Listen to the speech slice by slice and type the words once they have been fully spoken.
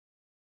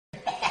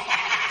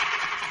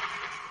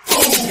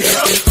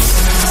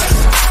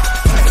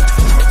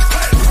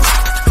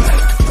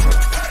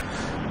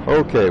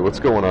Okay, what's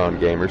going on,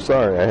 gamers?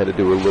 Sorry, I had to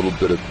do a little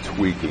bit of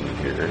tweaking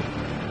here.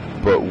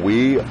 But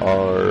we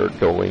are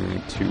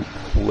going to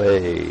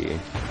play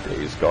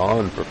Days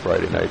Gon for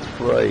Friday Night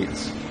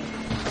Frights.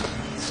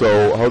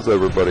 So, how's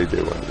everybody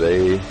doing?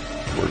 Today,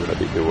 we're going to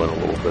be doing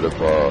a little bit of,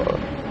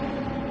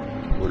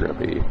 we're going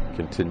to be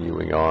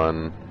continuing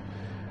on.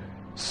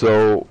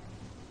 So,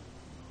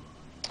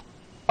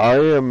 I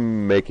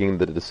am making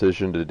the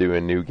decision to do a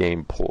New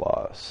Game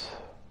Plus.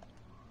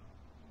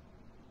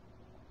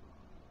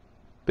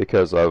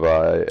 Because I've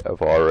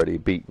already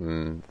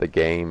beaten the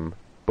game,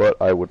 but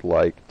I would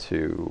like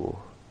to...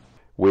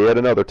 We had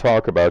another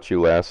talk about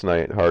you last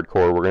night,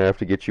 Hardcore. We're gonna have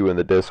to get you in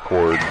the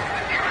Discord. Gonna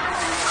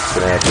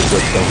have to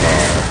get some,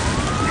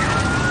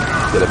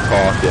 get a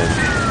talk in.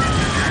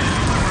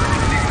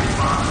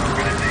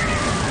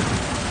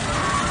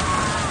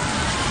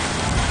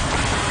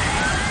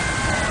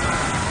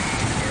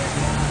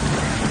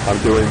 I'm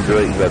doing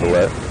great,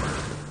 Zedlet.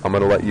 I'm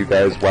gonna let you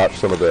guys watch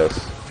some of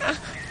this.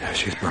 Yeah,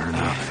 she's burning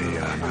up. The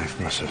knife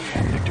must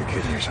have nicked her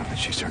kidney or something.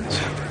 She's turning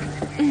septic.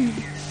 How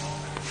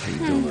you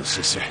doing, little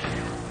sister?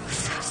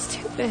 So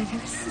stupid. It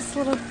was this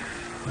little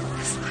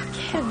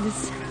kid.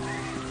 This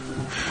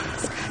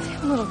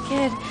goddamn little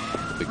kid.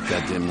 The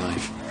goddamn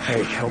knife.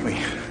 Hey, help me.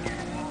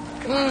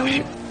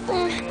 Shit.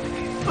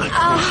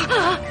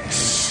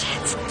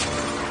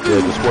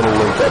 Yeah, just want to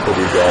link up with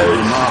you guys.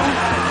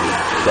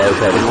 Guys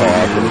have a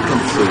talk and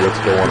see what's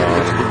going on.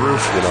 Get to the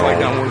roof. You know. Flag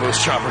down one of those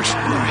choppers.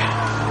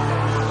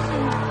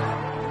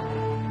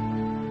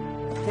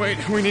 Wait,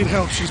 we need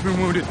help. She's been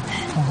wounded.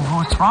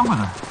 What's wrong with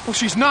her? Well,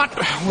 she's not.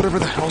 Whatever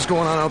the hell's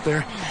going on out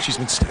there, she's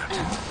been stabbed.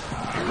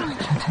 I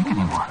can't take it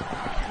anymore.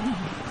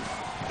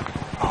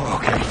 Oh,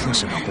 okay.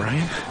 Listen,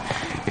 O'Brien.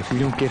 If we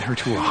don't get her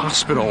to a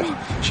hospital,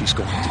 she's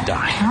going to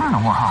die. There are no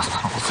more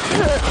hospitals.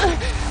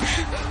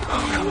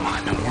 Oh, come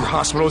on. No more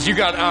hospitals. You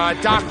got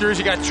doctors,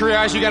 you got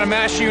triage, you got a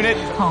MASH unit.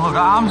 Oh, look,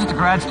 I'm just a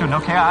grad student,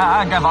 okay?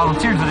 I got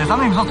volunteered for this. I'm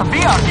not even supposed to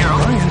be out here,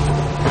 okay?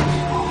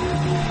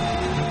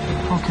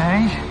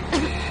 Okay.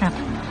 Shit.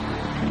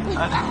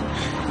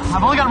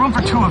 I've only got room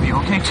for two of you,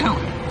 okay? Two.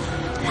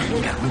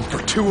 You got room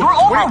for two. You're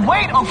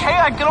overweight, okay?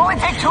 I can only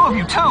take two of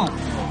you, two.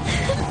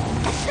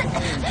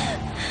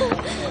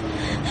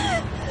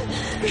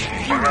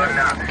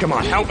 Come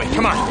on, help me,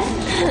 come on. All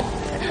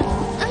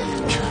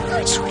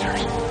right,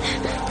 sweetheart.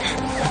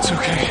 That's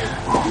okay.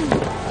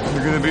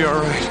 You're gonna be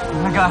all right.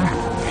 I got her.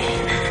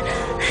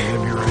 I'm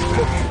gonna be right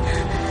back.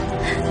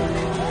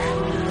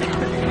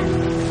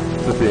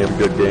 It's a damn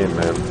good game,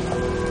 man.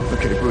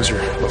 Okay, Boozer,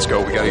 let's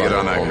go. We gotta get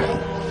on that guy.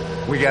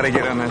 We gotta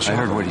get on that I chopper.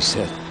 heard what he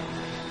said.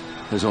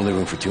 There's only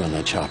room for two on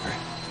that chopper.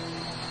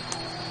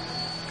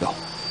 Go.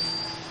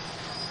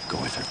 Go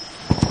with her.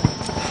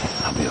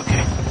 I'll be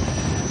okay.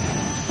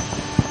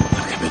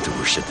 Look, I've been through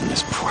worse shit than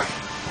this before.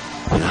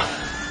 You know?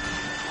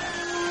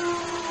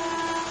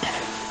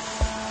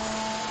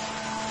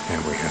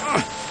 There we go.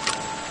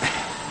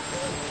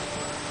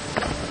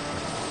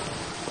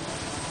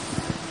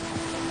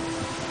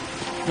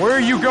 Where are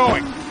you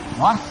going?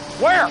 What?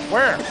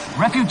 Where?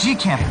 Refugee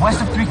camp,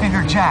 west of Three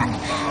Finger Jack.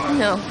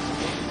 No.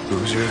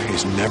 Boozer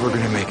is never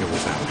gonna make it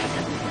without me.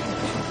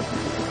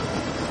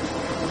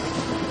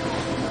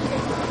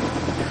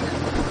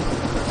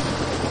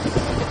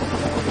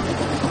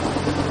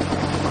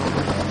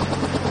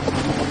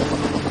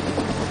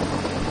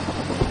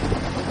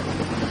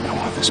 I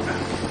want this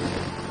back.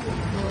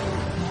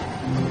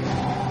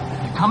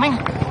 You coming?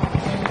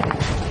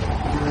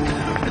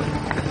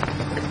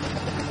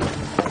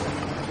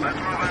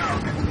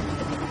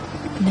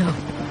 No.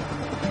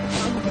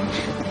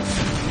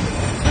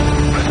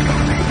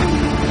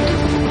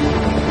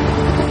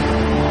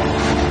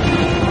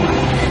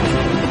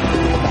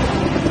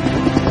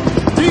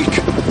 Deke!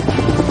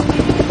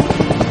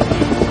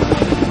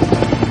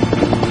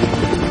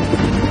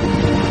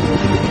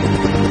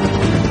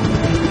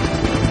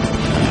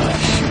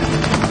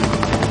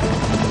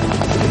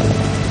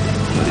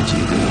 What did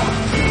you do?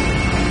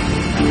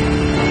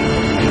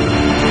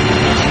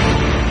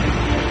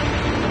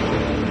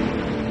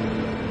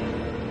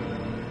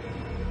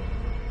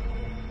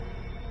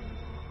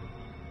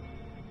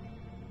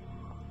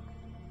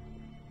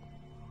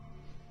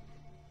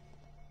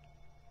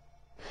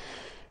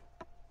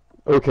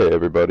 Okay,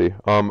 everybody.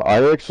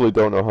 I actually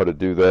don't know how to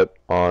do that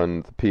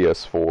on the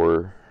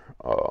PS4.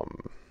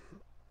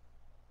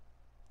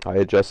 I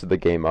adjusted the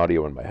game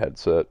audio in my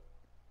headset.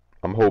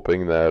 I'm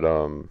hoping that,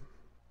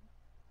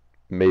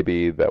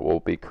 maybe that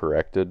will be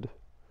corrected.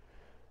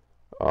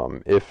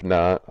 If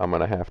not, I'm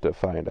gonna have to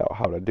find out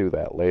how to do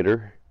that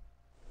later.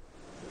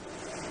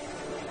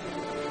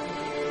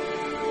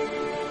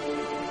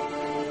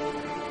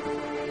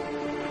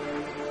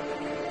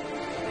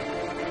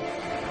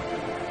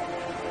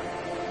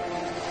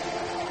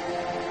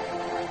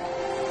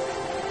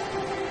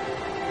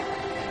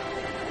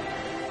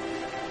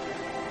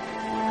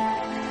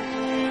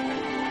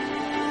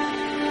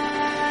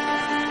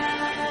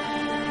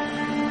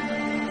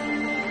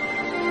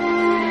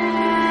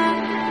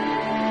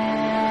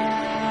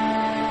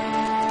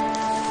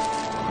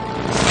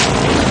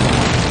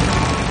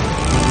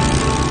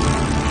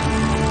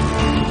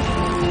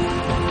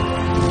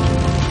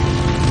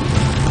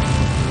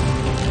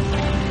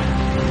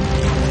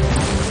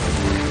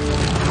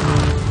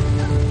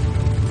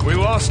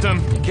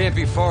 lost him. He can't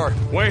be far.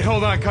 Wait,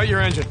 hold on. Cut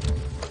your engine.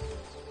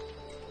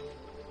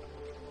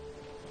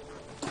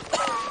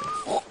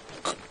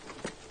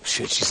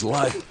 Shit, she's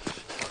alive.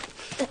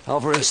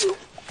 Alvarez.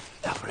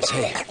 Alvarez,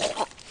 hey.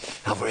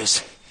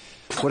 Alvarez.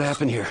 What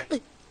happened here?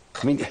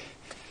 I mean,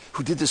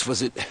 who did this?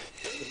 Was it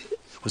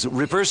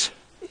Rippers?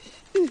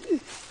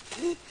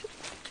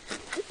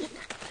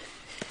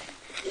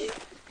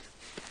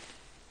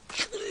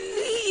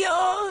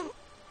 Leon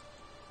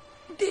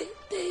did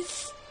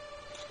this.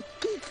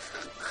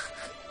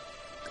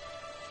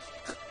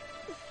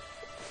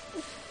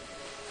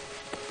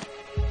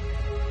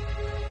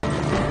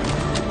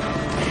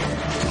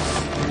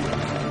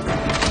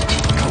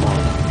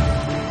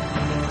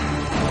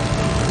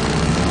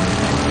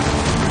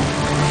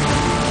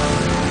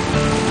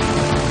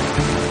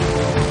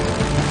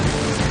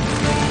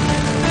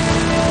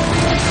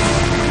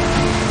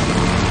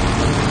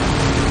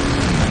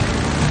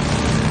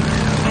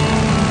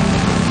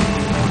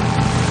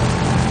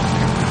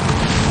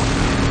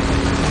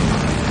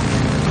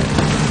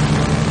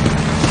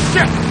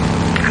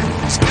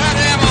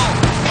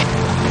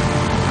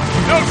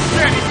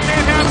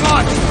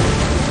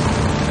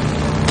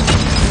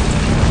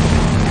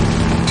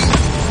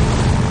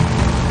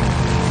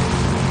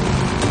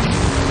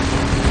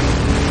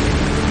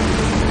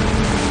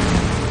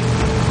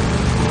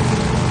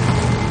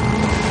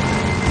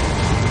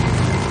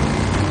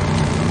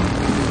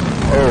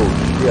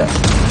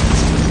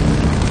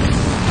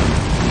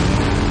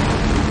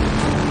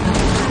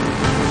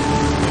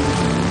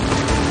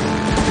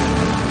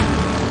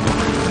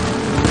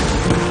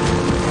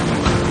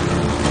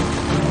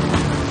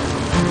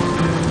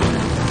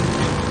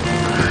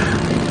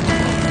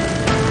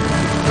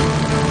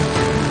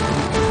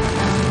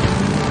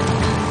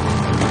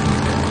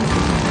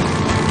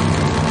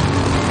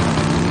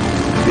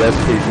 Yes,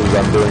 people,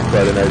 I'm doing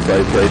Friday Night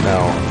Frights right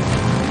now.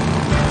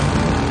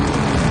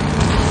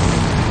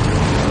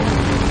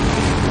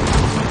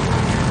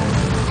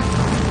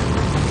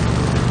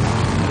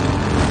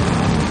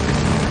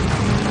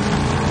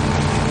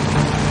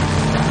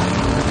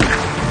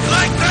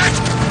 Like that?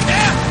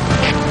 Yeah!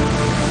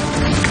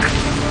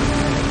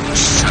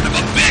 Son of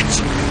a bitch!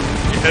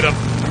 You hit him.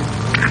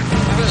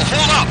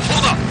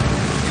 Hold up!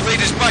 He laid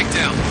his bike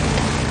down.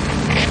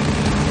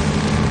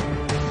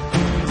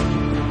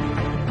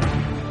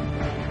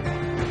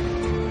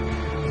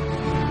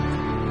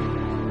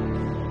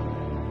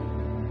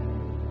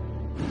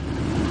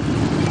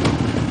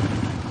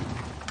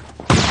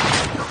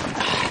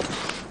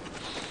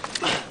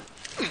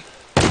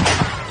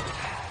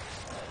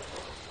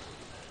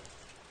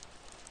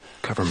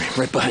 Cover me.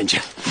 Right behind you.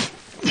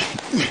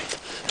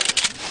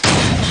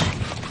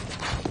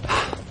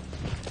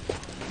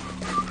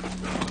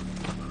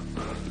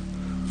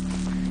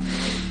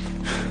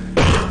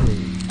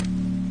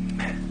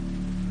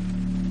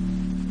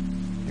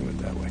 He went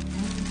that way.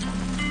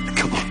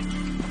 Come on.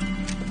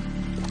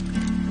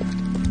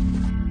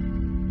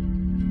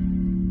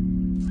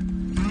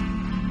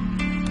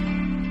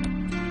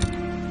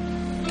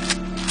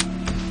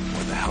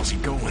 Where the hell's he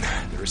going?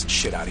 There isn't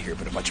shit out of here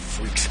but a bunch of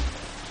freaks.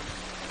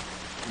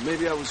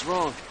 Maybe I was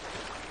wrong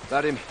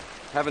about him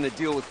having to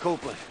deal with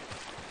Copeland.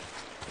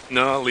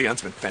 No,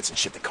 Leon's been fencing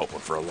shit to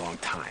Copeland for a long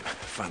time.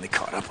 Finally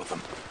caught up with him.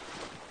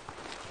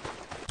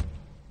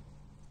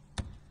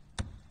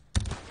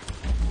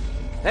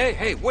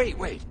 Hey,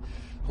 wait.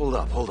 Hold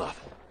up.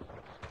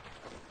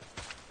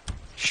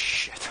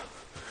 Shit.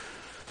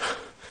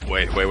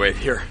 Wait.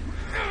 Here.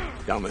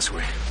 Down this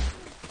way.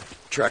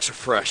 Tracks are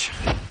fresh.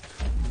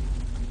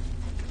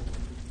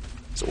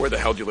 So where the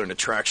hell did you learn to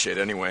track shit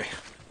anyway?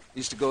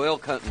 Used to go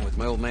elk hunting with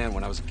my old man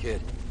when I was a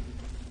kid.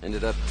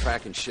 Ended up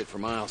tracking shit for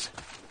miles.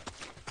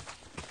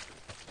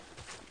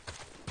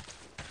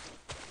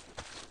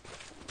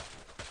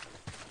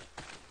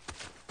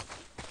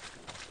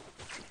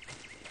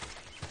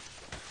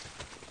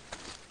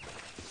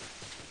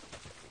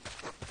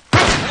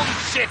 Holy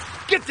shit!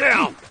 Get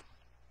down!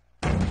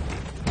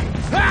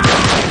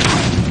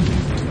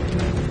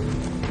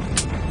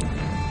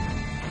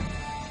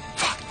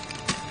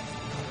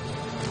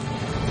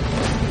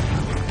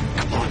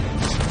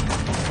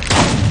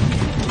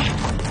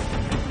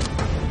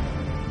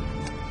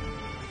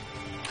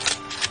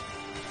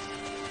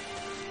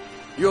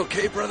 You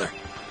okay, brother?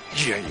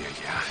 Yeah.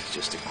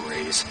 Just a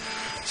graze.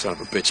 Son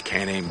of a bitch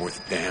can't aim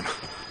worth a damn.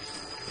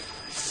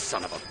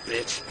 Son of a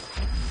bitch.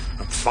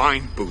 I'm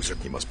fine, Boozer.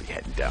 He must be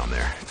heading down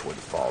there toward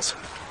the falls.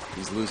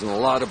 He's losing a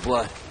lot of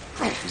blood.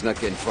 He's not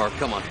getting far.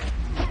 Come on.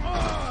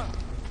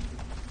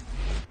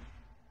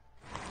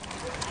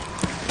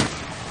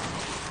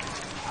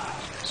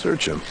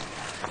 Search him.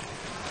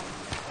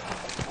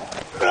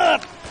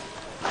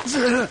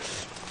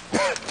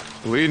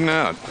 Bleeding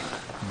out.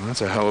 Well,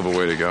 that's a hell of a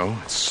way to go.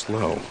 It's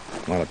slow.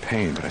 A lot of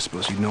pain, but I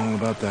suppose you know all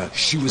about that.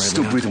 She was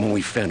still breathing when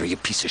we found her, you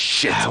piece of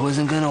shit. I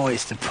wasn't gonna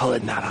waste a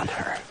bullet not on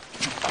her.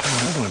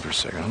 Hold on for a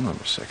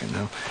second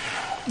now.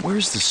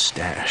 Where's the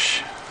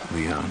stash,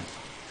 Leon?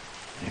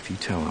 If you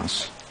tell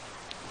us,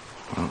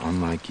 well,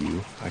 unlike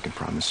you, I can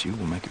promise you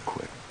we'll make it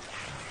quick.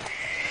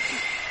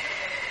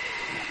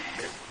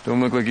 Don't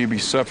look like you'd be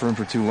suffering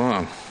for too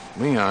long.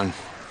 Leon,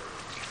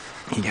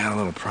 you got a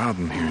little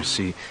problem here.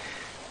 See,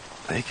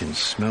 they can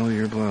smell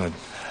your blood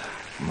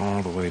from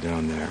all the way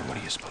down there. What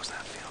do you suppose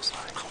that feels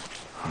like?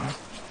 Huh?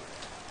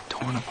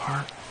 Torn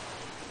apart?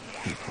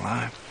 Keep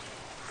alive.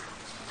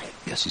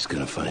 Guess he's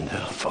gonna find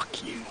out.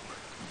 Fuck you.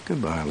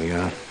 Goodbye,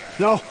 Leon.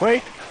 No,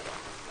 wait.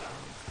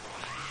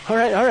 All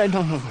right,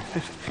 no.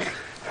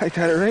 I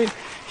got it right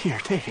here,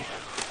 take it.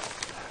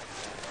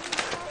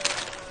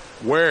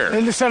 Where?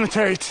 In the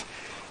cemetery. It's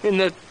in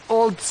the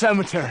old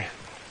cemetery.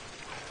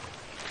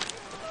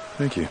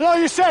 Thank you. No,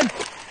 you said...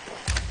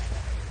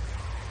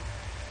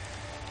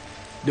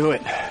 Do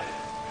it.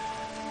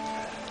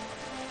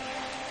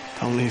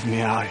 Don't leave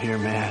me out here,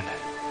 man.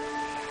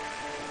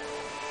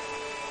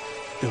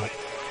 Do it.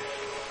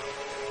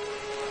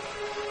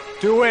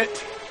 Do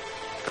it!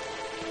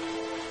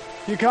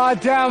 You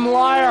goddamn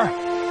liar!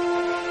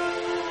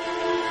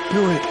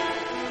 Do it.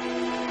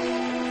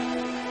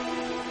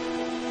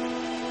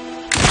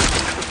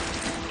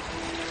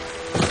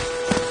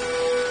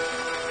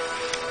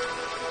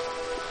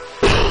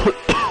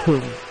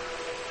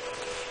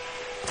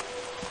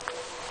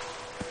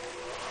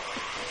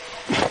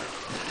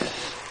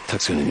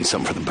 Tuck's gonna need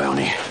something for the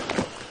bounty.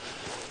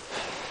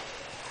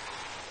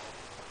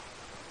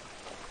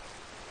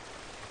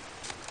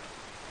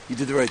 You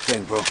did the right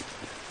thing, bro.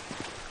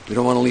 We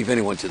don't want to leave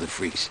anyone to the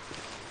freaks.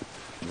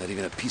 Not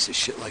even a piece of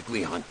shit like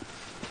Leon.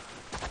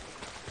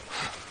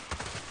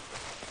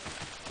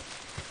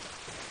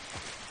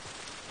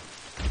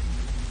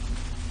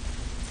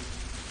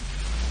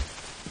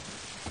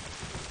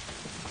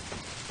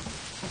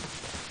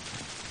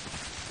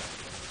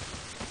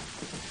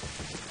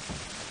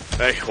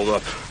 Hey, hold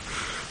up.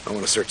 I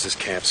want to search this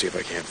camp, see if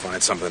I can't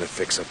find something to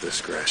fix up this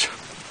scratch.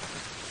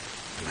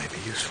 It might be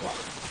useful.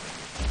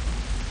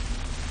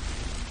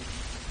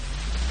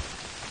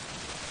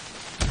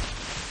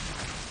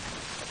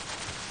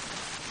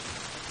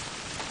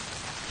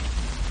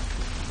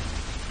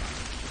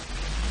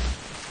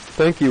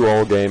 Thank you,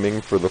 All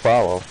Gaming, for the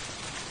follow.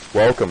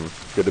 Welcome.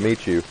 Good to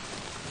meet you.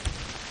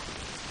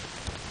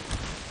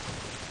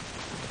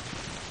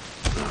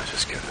 Oh,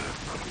 just gotta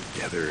put them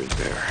together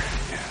there.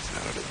 Yeah,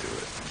 that ought to do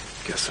it.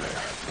 Guess I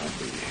won't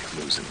be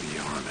losing the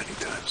arm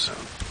anytime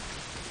soon.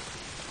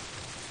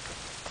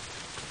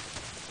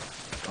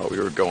 Thought we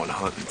were going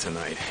hunting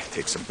tonight.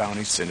 Take some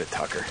bounties into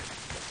Tucker.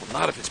 Well,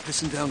 not if it's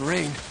pissing down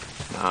rain.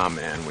 Nah,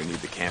 man, we need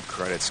the camp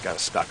credits. Gotta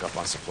stock up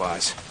on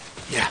supplies.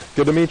 Yeah.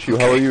 Good to meet you.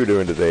 Okay. How are you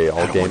doing today, All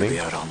I don't want to Gaming? be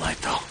out all night,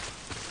 though.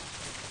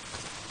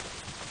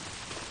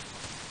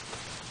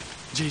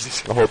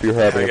 Jesus. I hope you're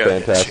having I a gotta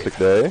get fantastic shape.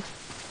 day.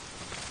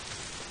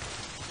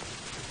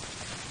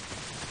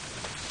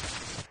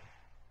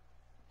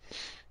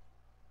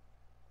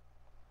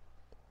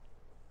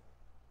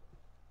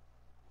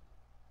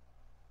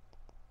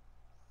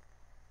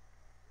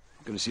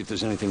 I'm gonna see if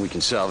there's anything we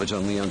can salvage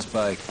on Leon's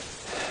bike.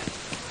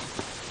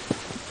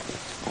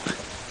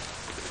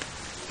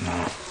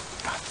 No.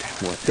 God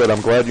damn it. Good,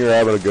 I'm glad you're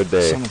having a good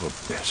day. Son of a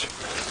bitch.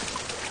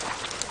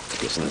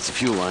 Guessing that's the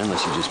fuel line,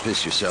 unless you just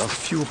pissed yourself.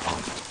 Fuel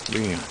pump.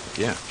 Leon.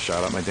 Yeah,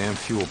 shot out my damn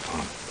fuel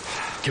pump.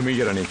 Can we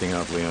get anything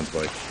off Leon's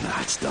bike? Nah,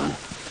 it's done.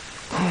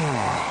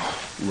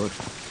 Look,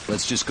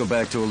 let's just go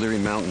back to O'Leary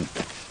Mountain.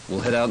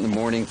 We'll head out in the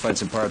morning, find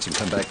some parts, and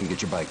come back and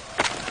get your bike.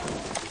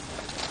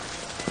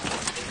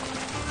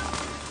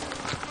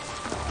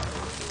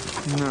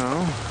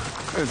 No.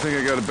 I think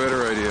I got a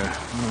better idea.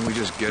 Why don't we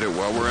just get it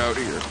while we're out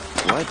here?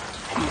 What?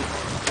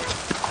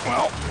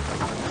 Well...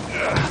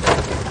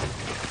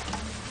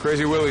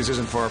 Crazy Willie's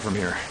isn't far from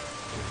here.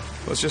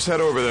 Let's just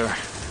head over there.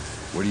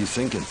 What are you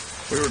thinking?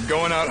 We were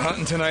going out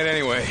hunting tonight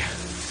anyway.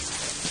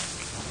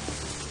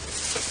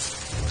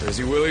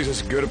 Crazy Willie's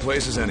as good a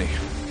place as any.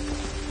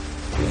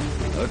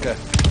 Okay.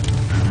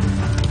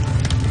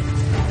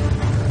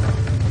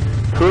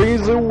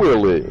 Crazy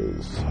Willie's.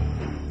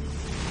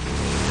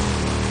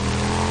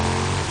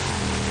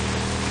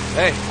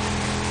 Hey,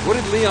 what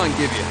did Leon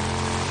give you?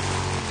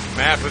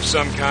 Map of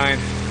some kind.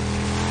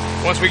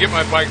 Once we get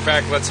my bike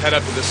back, let's head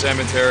up to the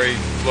cemetery,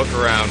 look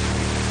around.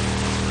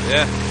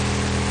 Yeah.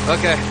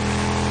 Okay.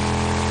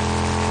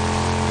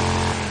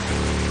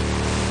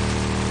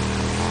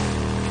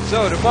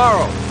 So,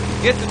 tomorrow,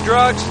 get the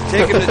drugs,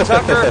 take him to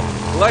Tucker,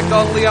 collect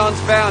on Leon's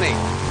bounty.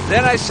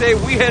 Then I say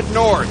we head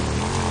north.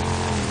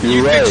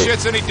 You're right.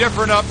 Shit's any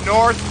different up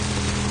north?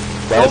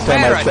 Last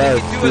time matter, I I checked,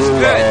 think you do us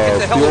good. Get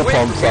the hell fuel away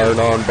pumps from here. aren't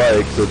on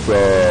bikes, it's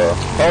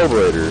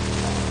carburetor.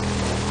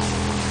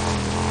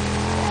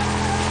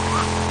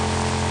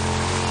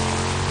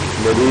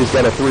 Maybe he's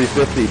got a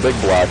 350 big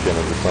block in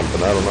it or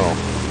something, I don't know.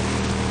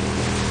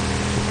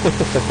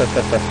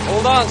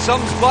 Hold on,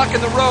 something's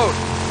blocking the road.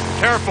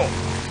 Careful.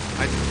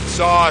 I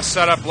saw a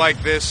setup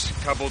like this a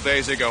couple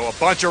days ago. A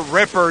bunch of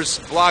rippers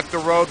blocked the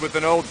road with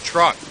an old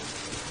truck.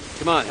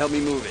 Come on, help me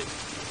move it.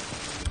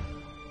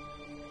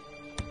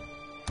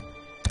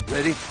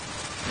 Ready?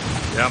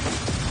 Yep.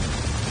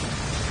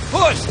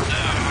 Push!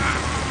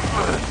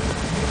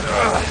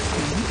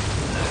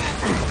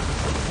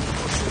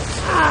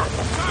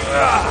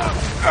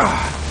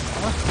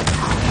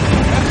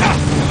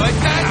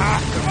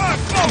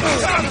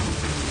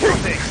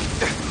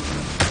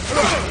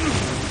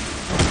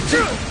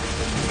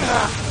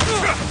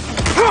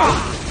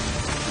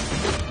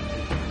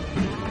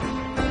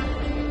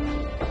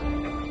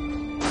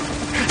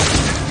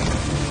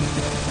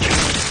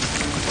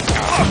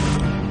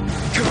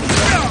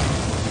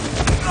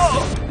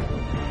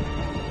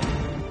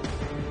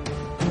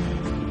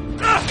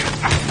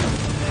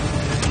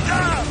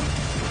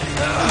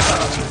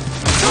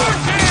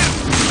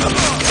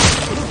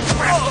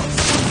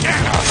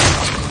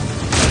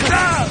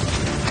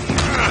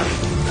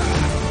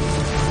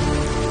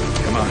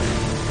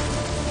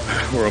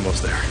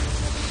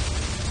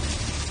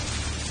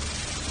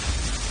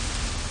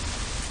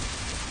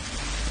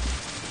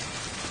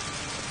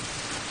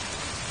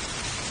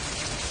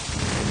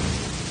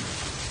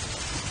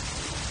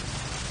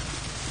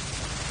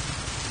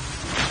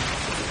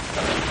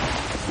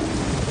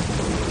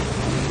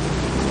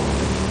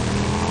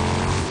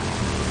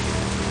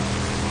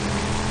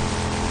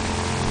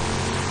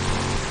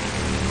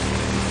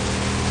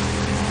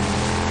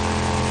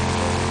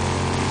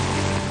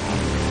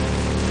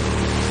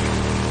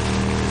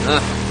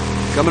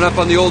 Coming up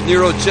on the old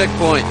Nero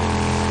checkpoint.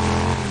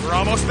 We're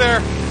almost there.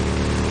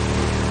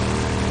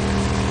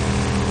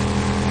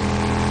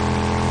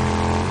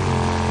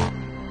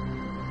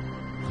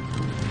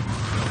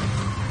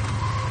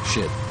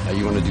 Shit, how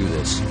you want to do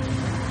this?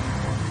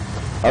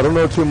 I don't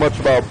know too much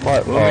about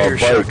bikes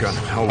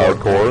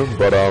hardcore,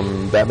 but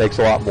that makes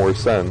a lot more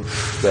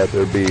sense that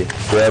there'd be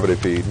gravity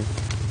feed.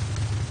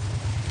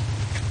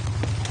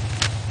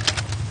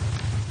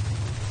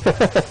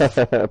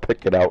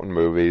 Pick it out in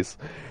movies.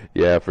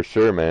 Yeah, for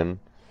sure, man.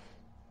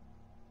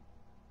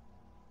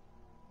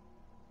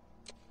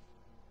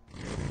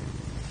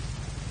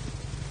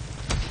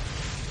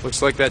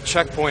 Looks like that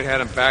checkpoint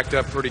had him backed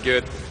up pretty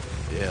good.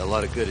 Yeah, a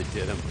lot of good it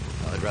did him.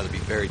 I'd rather be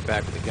buried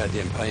back with the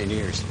goddamn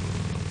pioneers.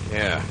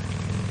 Yeah.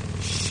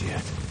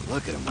 Shit,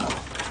 look at them all.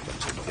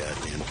 Bunch of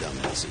goddamn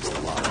dumbasses, the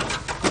lot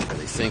of them. Are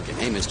they thinking,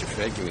 hey, Mr.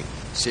 Fred, can we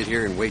sit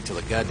here and wait till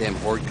a goddamn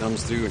horde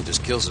comes through and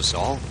just kills us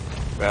all?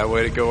 Bad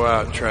way to go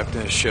out, trapped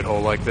in a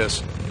shithole like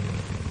this.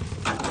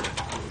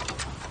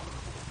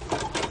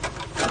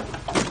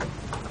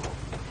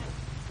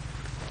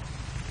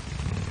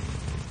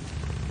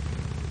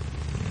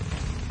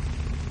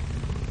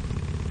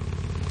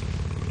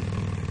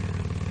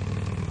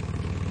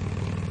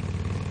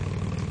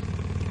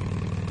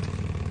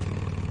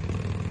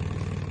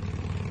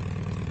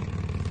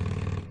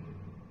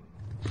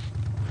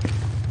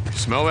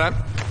 Smell that?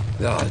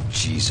 Oh,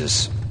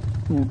 Jesus.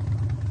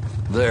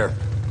 There.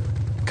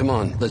 Come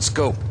on, let's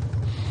go.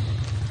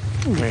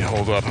 Hey,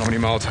 hold up. How many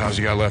Molotovs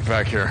you got left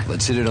back here?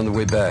 Let's hit it on the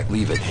way back.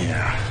 Leave it.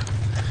 Yeah.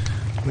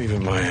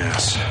 Leaving my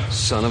ass.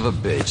 Son of a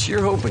bitch.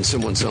 You're hoping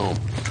someone's home.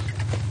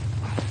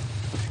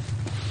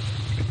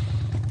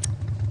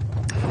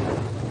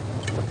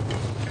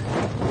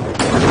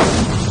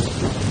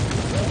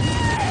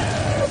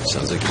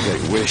 Sounds like you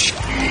got your wish.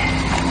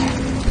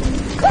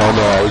 Oh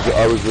no,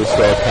 I was just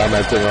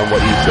commenting on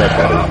what you said,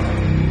 buddy.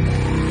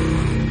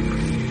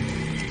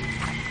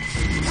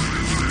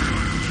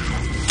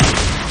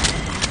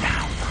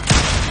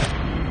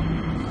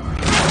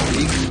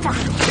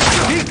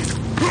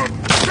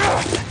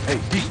 Hey,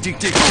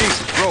 Deke,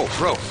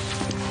 bro. I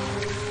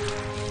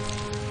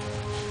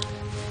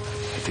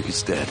think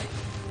it's dead.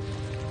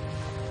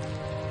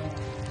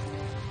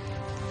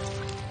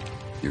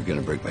 You're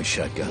gonna break my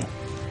shotgun.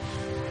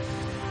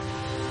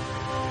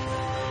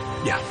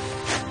 Yeah.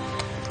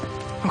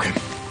 Okay.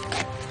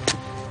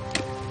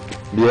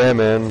 Yeah,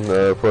 man,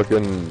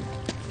 fucking...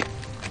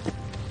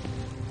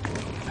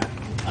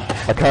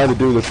 I kind of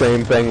do the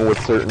same thing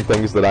with certain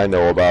things that I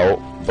know about,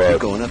 but... You're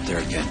going up there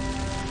again.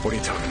 What are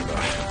you talking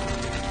about?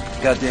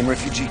 Goddamn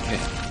refugee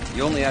camp.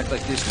 You only act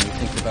like this when you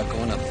think about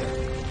going up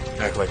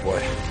there. Act like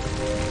what?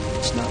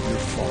 It's not your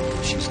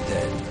fault. She's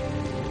dead.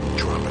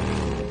 Drop it.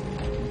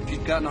 If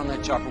you'd gotten on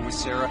that chopper with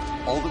Sarah,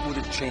 all that would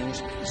have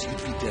changed is you'd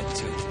be dead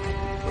too.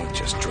 Look,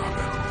 just drop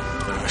it.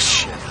 Oh,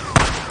 shit.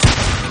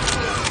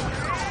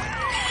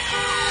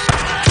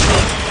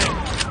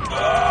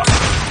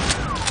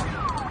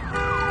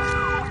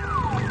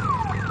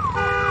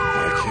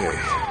 Okay.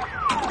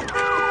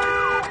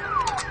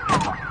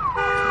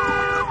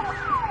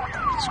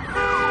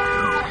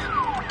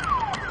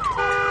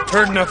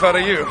 Heard enough out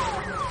of you.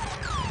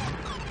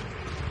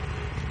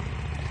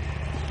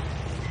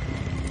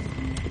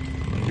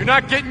 You're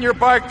not getting your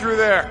bike through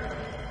there.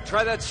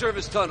 Try that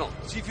service tunnel.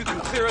 See if you can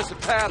clear us a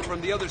path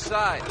from the other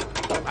side.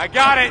 I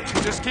got it.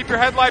 Just keep your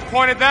headlight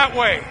pointed that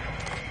way.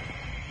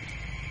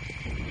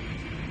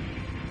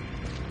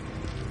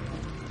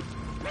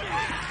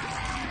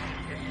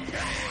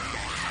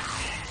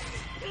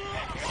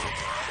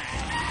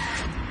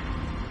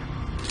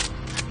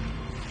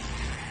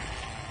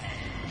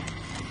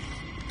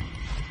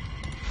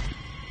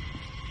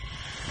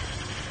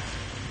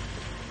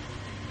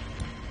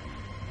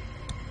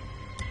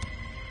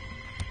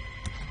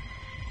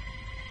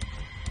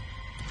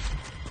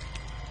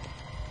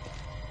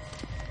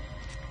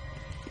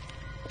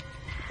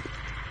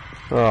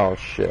 Oh,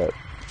 shit.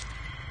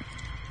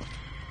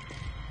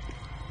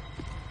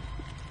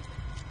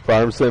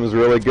 Farm Sim's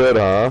really good,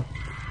 huh?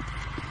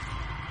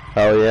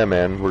 Hell yeah,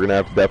 man. We're gonna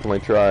have to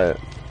definitely try it.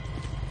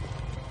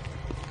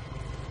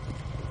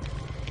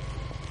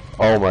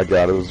 Oh my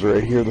god, it was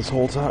right here this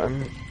whole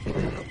time.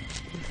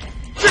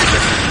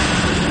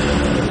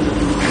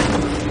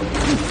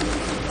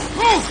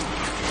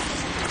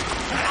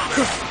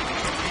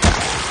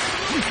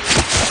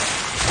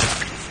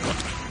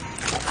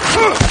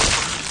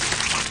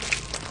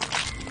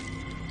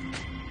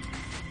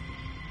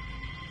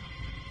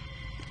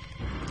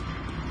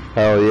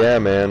 Hell yeah,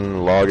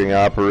 man. Logging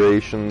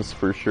operations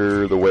for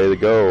sure the way to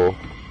go.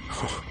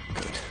 Oh,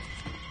 good.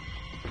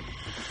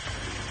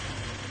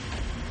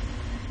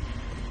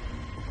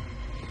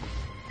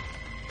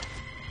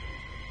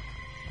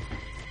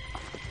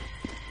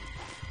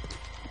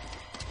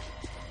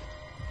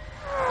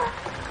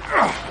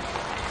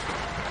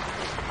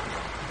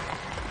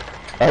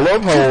 I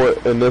love how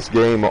in this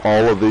game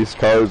all of these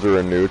cars are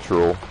in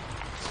neutral,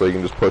 so you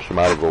can just push them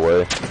out of the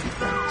way.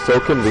 So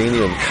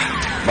convenient.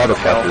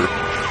 Motherfucker.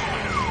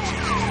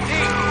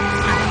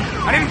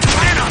 I didn't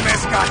plan on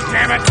this,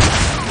 damn it!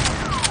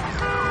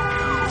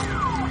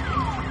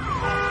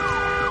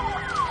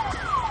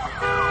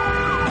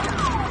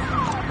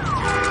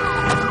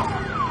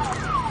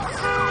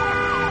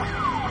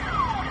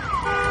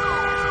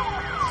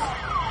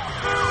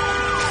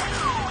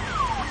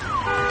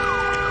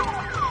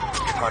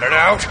 Cut it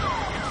out!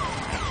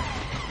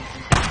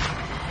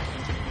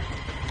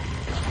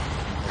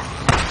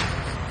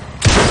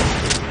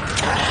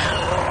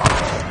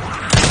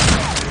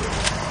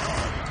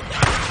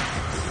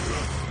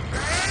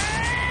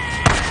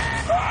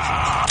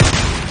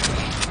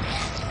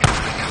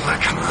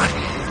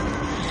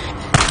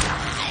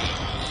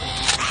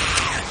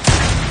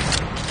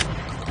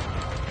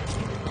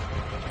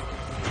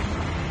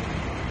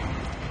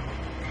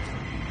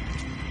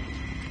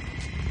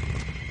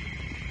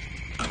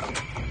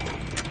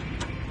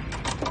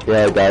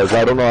 Yeah, guys,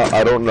 I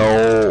don't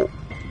know.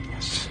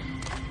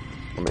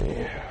 I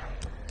mean,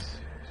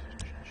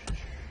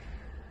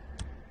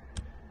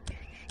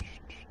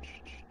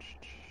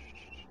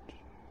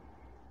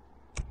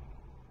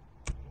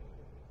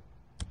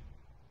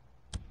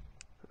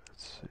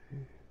 let's see.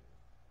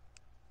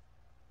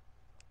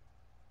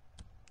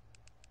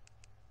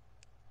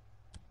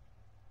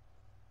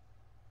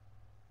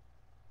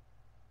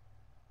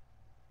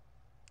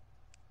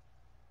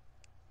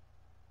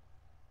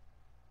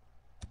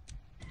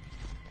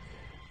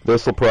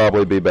 This will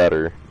probably be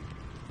better.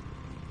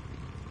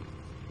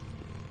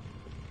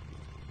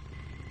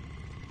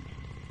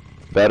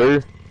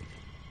 Better?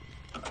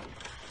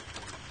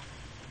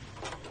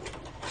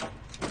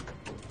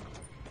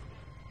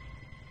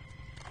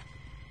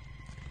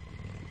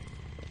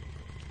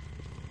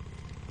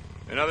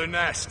 Another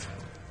nest.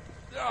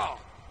 Oh.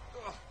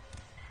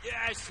 Yeah,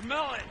 I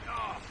smell it.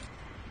 Oh.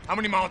 How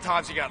many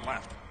Molotovs you got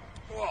left?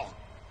 Whoa.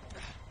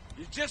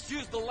 You just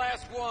used the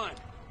last one.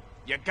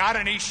 You got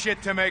any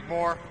shit to make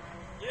more?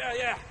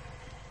 Yeah.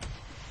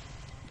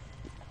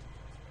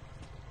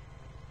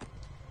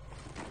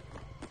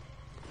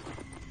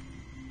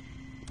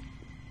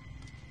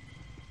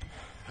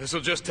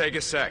 This'll just take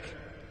a sec.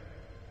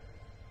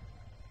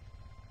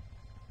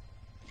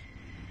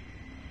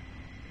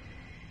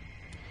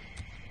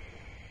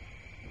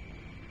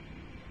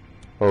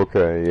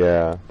 Okay,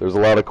 yeah. There's a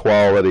lot of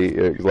quality.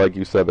 Like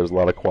you said, there's a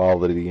lot of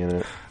quality in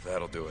it.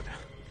 That'll do it.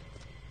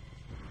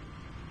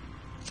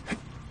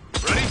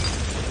 Ready?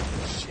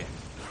 Shit.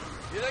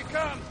 Here they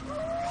come.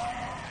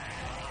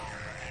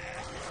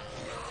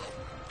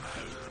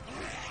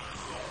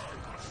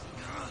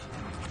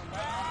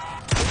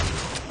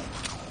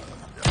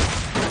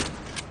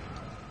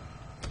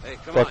 Hey,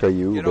 come Fuck on. are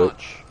you, Get bitch?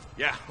 on.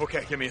 Yeah,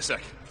 okay, give me a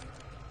sec.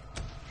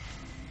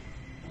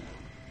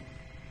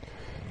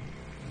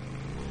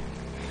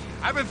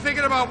 I've been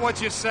thinking about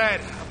what you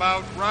said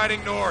about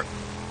riding north.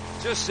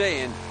 Just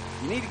saying,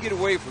 you need to get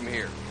away from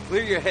here.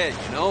 Clear your head,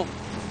 you know?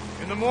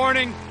 In the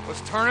morning,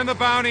 let's turn in the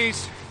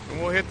bounties, and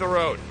we'll hit the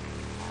road.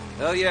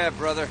 Hell yeah,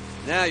 brother.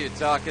 Now you're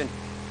talking.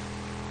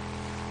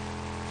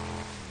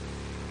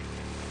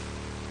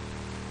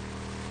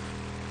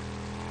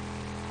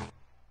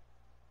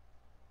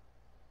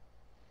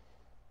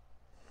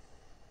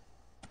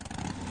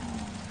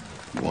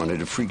 You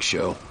wanted a freak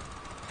show?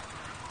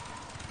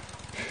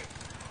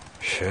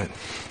 Shit.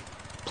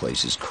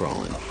 Place is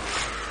crawling.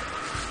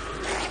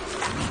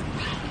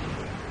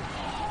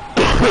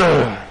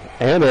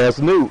 And it has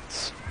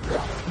newts.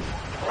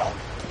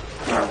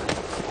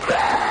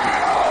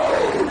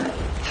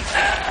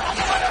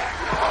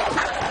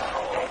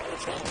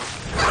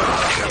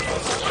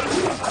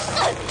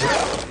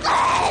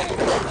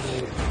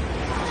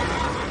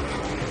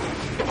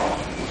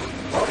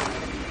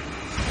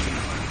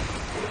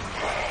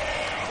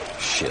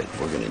 Shit,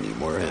 we're gonna need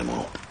more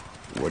ammo.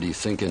 What are you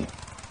thinking?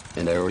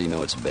 And I already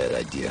know it's a bad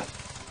idea.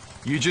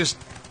 You just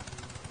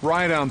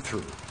ride on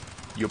through.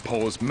 You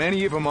pull as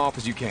many of them off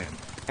as you can.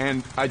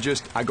 And I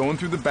go in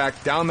through the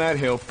back, down that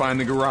hill, find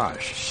the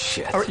garage.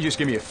 Shit. All right, you just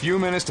give me a few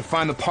minutes to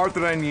find the part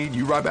that I need.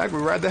 You ride back, we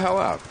ride the hell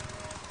out.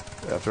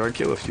 After I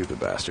kill a few of the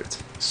bastards.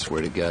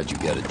 Swear to God you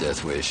got a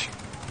death wish.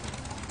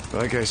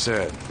 Like I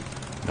said,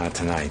 not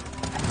tonight.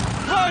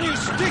 Run, you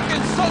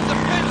stinking sons of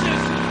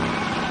bitches!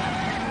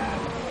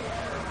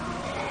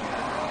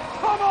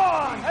 Come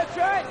on! That's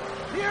right!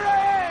 Here I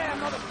am,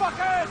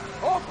 motherfuckers!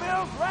 Old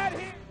Bill's right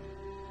here!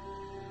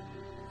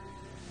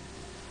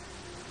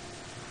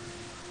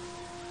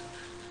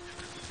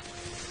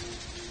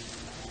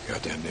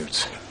 Goddamn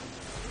newts.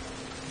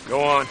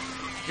 Go on.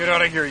 Get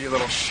out of here, you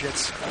little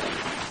shits.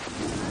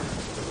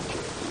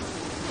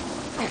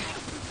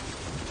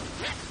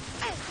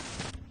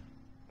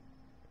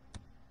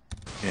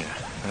 Yeah,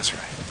 that's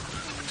right.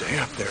 Stay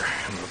up there,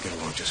 and we'll get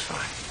along just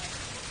fine.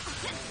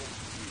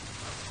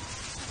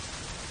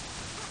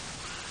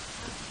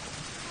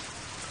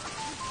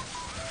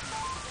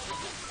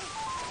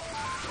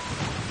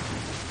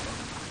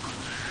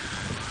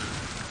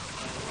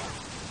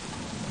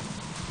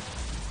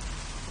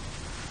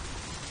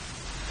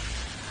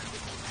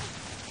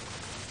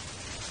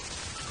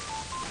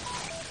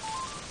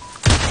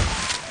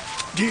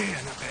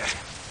 Yeah, not bad.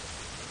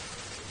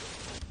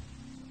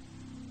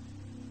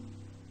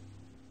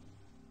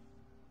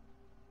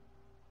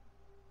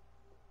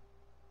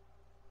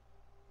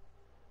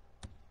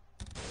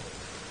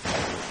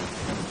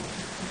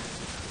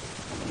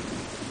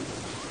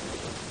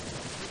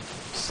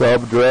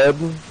 Sub Dread?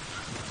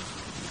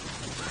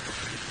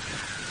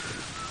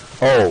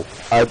 Oh,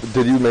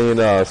 did you mean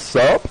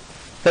sup?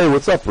 Hey,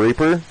 what's up,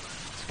 Reaper?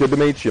 It's good to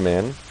meet you,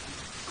 man.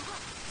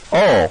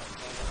 Oh.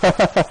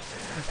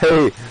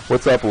 Hey,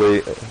 what's up, Lee?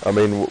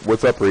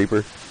 What's up,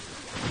 Reaper?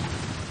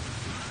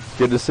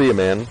 Good to see you,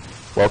 man.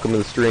 Welcome to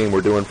the stream.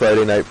 We're doing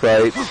Friday Night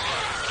Frights.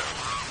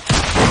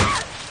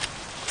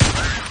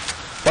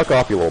 Fuck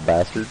off, you little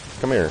bastard.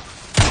 Come here.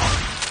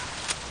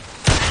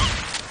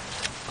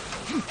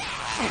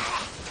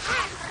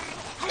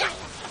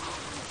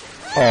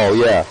 Oh,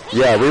 yeah.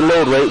 Yeah,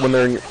 reload right when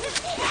they're in your...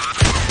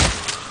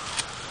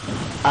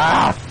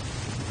 Ah!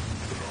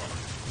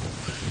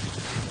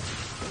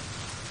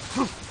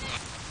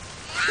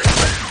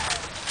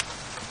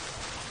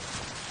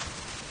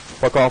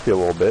 Fuck off, you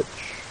little bitch.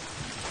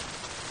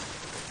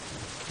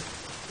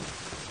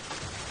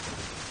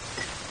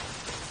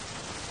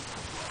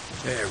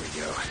 There we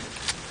go.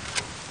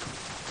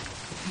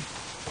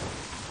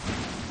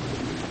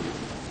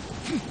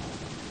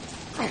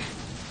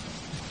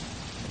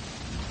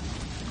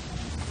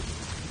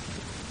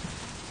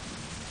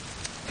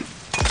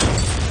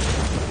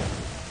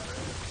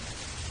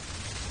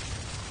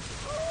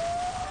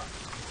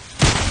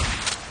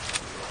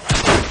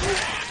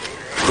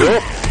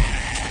 Yep.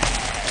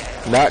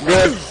 Not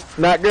good.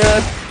 Not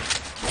good.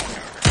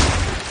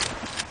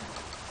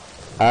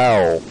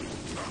 Ow.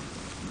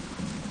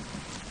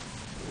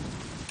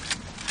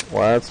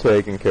 Well, that's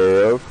taken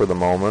care of for the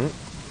moment.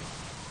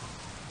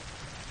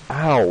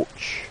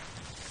 Ouch.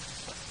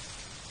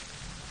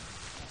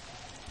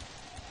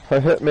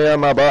 It hit me on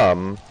my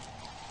bum.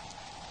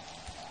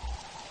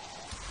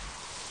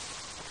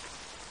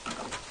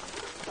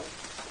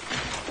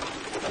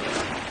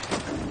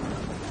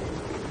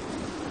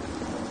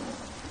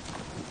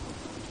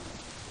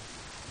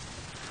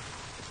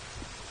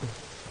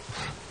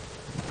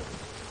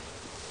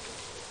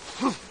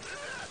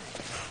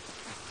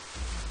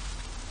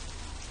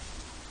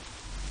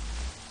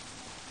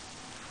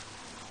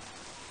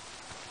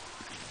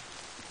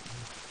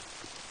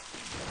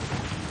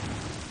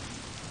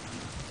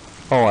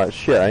 Oh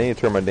shit, I need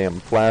to turn my damn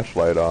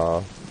flashlight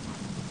off.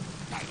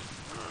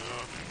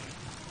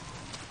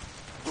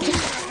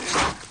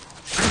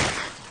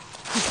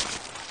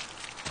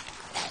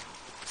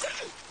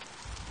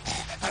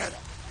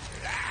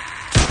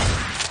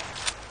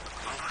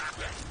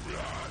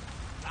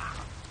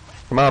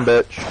 Come on,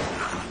 bitch.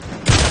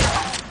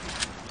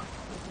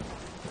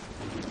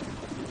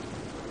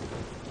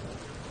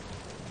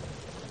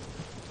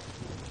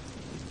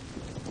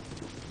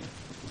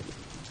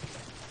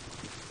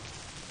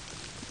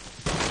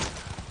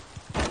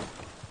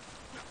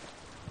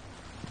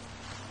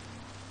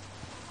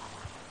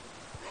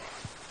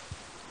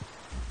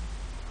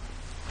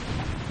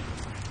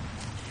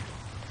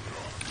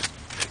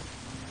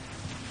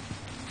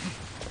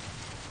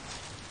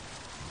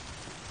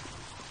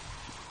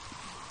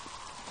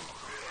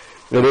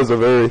 It is a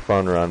very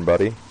fun run,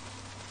 buddy.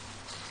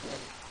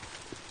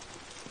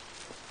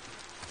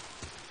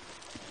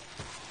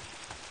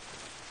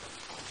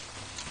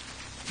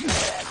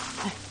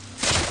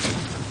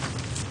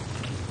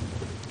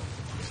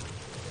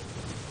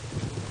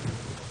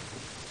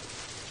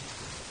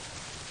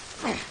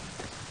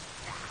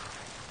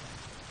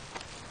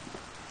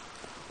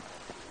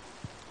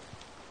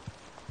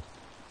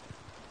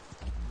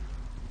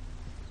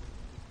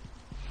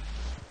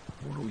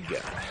 What do we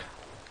got?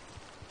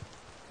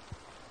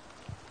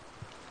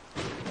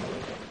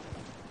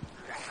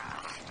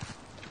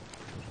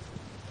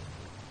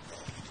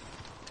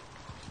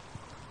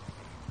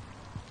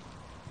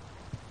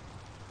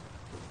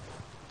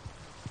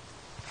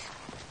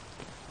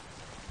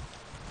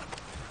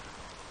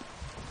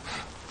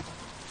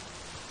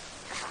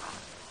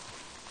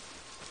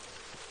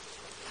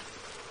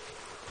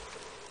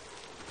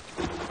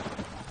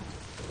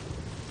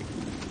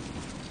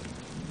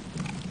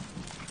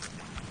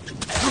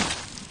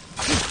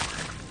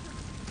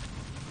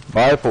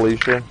 Bye,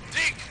 Felicia.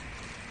 Deke!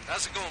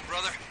 How's it going,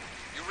 brother?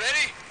 You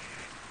ready?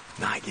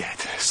 Not yet.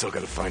 Still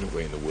gotta find a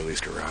way in the Willie's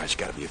garage.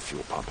 Gotta be a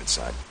fuel pump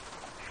inside.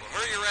 Well,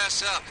 hurry your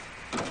ass up.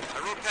 I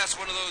rode past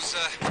one of those,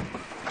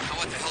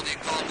 what the hell do you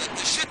call them?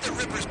 The shit that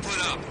Rippers put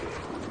up.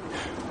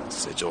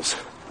 Sigils.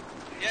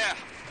 Yeah.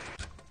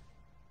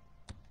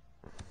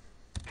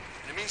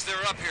 It means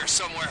they're up here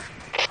somewhere.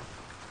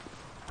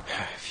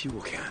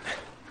 Fuel can.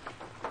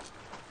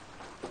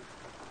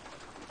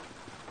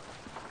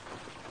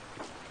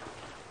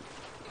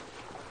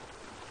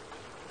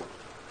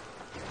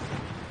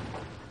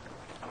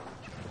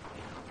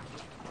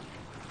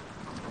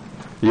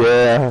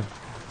 Yeah.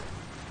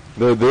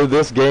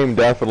 This game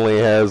definitely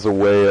has a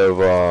way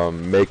of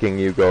making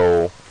you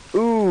go,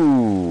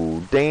 ooh,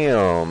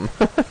 damn.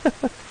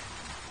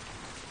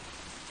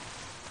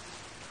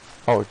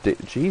 Oh,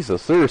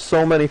 Jesus, there are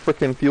so many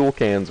freaking fuel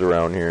cans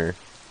around here.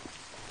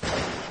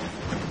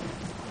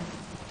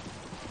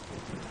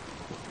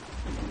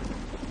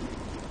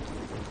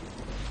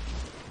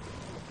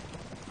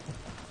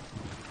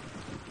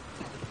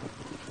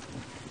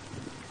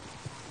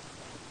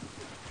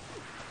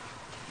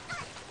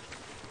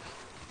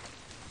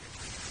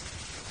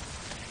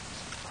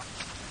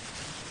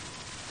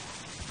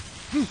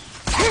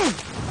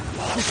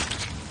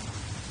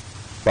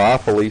 Bye,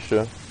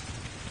 Felicia.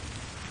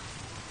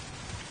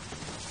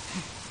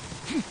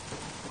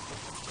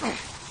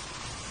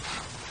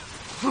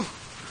 More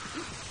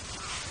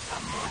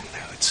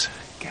notes.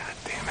 God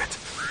damn it.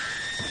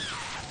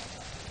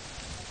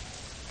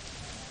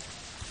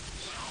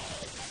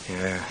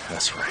 Yeah,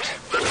 that's right.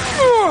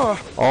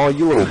 Oh,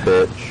 you little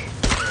bitch.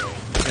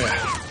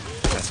 Yeah,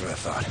 that's what I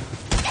thought.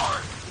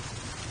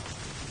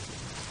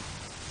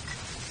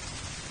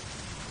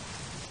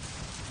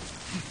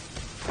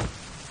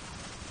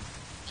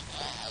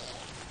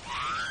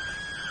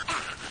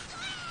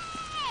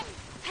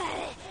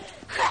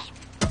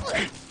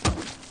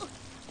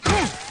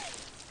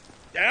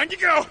 Down you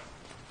go!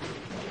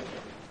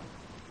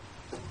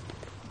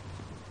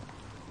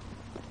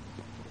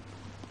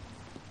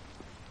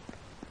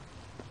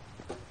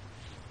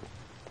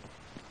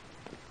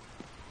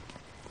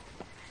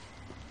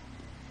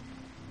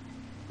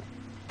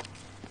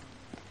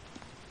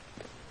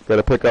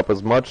 Gotta pick up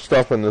as much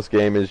stuff in this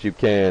game as you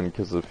can,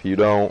 because if you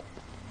don't,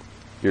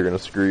 you're gonna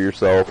screw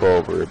yourself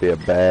over. It'd be a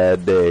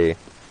bad day.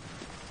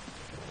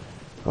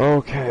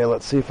 Okay,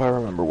 let's see if I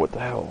remember what the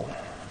hell.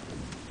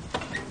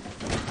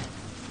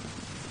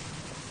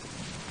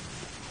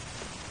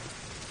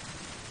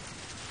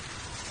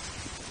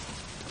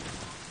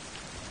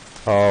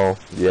 Oh,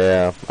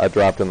 yeah, I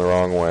dropped in the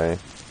wrong way.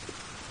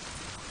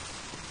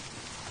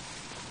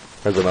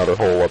 There's another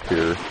hole up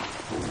here.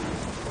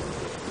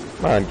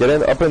 Come on, get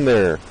in, up in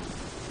there.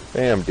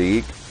 Damn,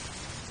 Deke.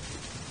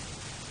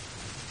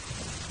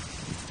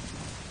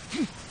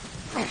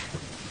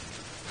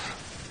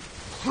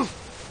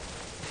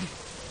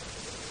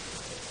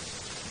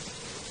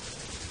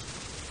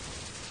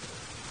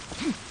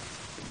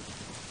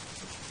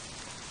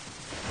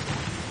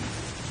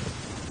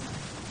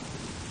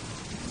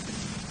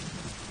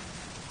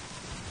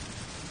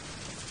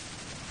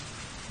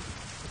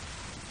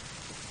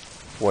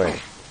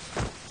 Wait.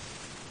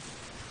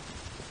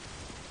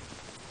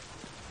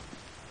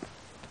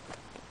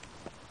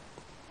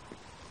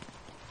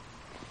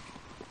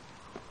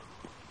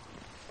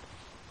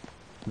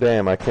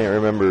 Damn, I can't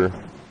remember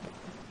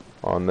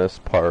on this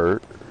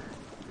part.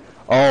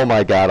 Oh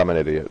my god, I'm an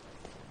idiot.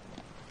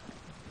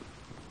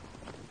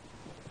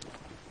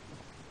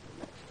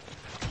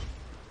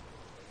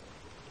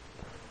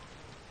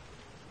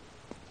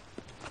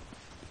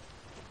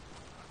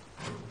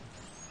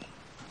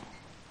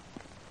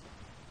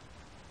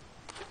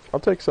 I'll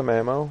take some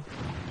ammo.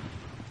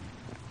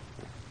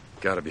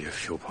 Gotta be a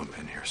fuel pump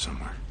in here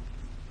somewhere.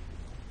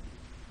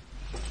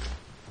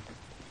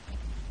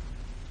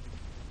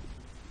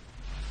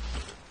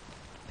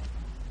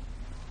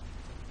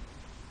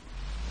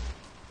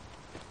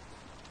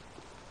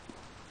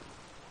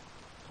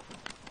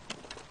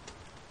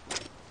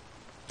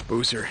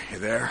 Boozer, you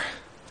there?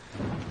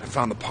 I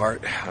found the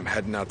part. I'm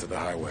heading out to the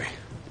highway.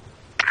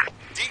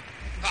 Deep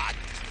hot.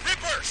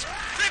 Rippers!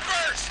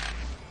 Rippers!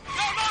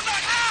 No, no,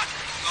 not hot!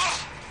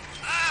 Oh.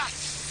 Ah,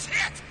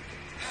 shit!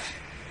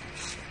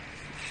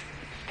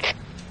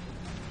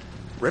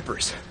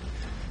 Rippers.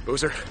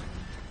 Boozer?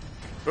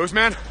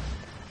 Boozman?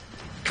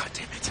 God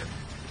damn it.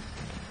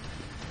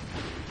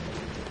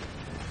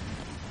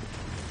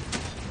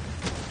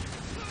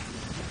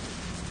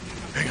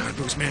 Hang on,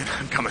 Boozman.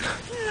 I'm coming.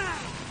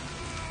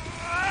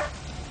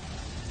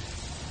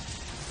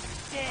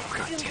 Oh,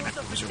 God damn it,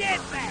 Boozer. Where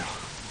are you?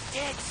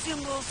 Dead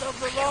symbols of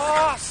the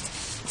lost!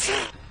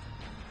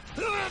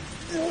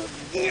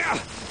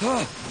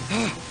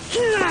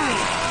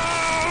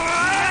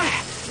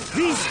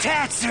 These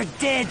tats are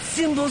dead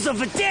symbols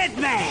of a dead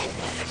man!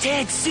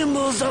 Dead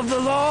symbols of the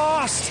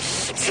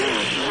lost!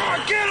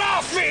 Get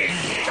off me!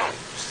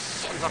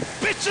 Son of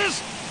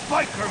bitches!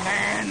 Biker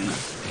man!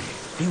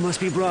 You must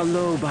be brought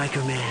low,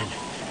 Biker man.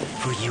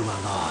 For you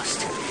are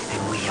lost,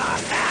 and we are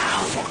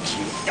found. Fuck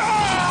you. The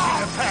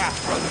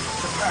path, brother.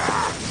 The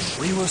path.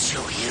 We will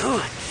show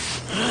you.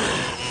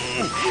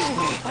 You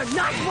are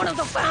not one of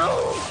the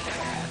found.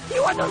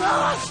 You are the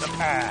lost. The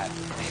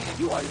path.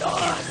 You are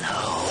lost.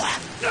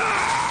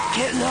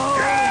 Get low.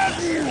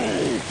 Get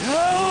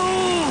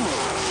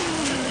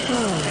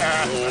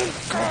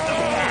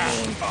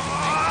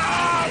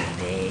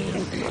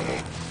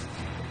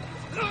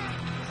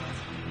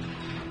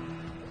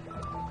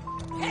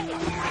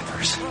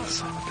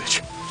Son of a bitch.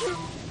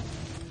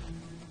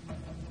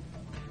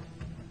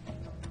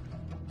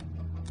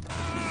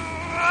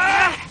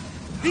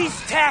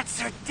 These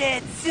tats are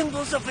dead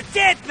symbols of a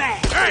dead man.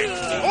 Hey,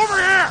 over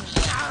here!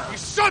 You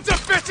sons of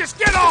bitches,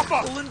 get off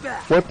of! Pulling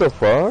back. What the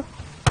fuck?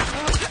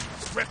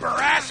 Ripper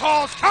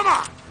assholes, come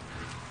on!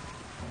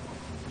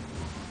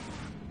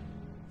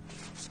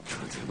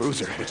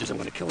 Boozer. Bitches, I'm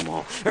gonna kill them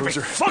all. Every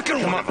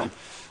fucking one of them.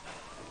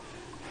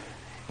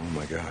 Oh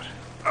my god.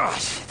 Oh,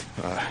 shit.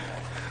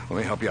 Let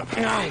me help you up.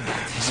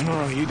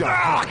 No, you don't.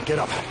 Come on, get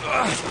up.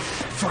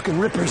 Fucking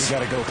rippers. We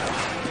gotta go.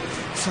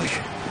 It's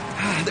like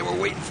they were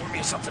waiting for me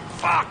or something.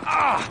 Fuck.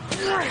 I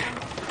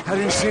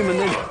didn't see them,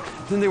 and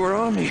then they were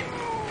on me.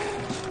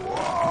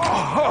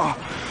 Oh,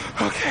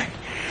 okay.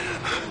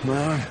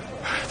 My arm.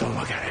 Don't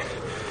look at it.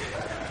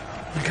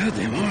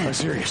 Goddamn, I'm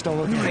serious. Don't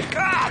look at me.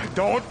 God!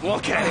 Don't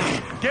look at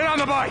it! Get on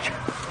the bike!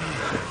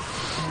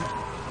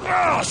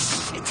 Oh,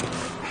 shit!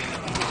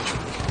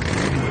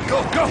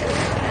 Go, go!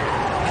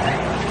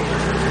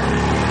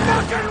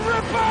 Fucking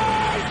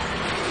ripeye!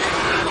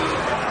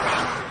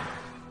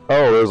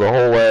 Oh, there's a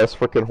whole ass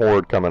freaking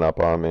horde coming up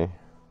on me.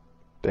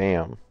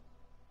 Damn.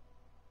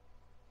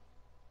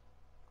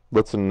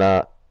 Let's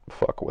not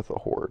fuck with a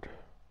horde.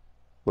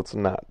 Let's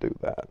not do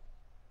that.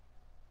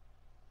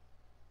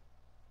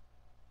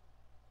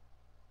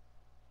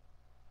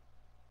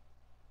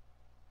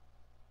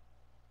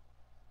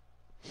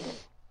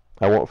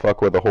 I won't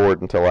fuck with a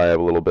horde until I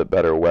have a little bit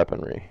better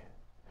weaponry.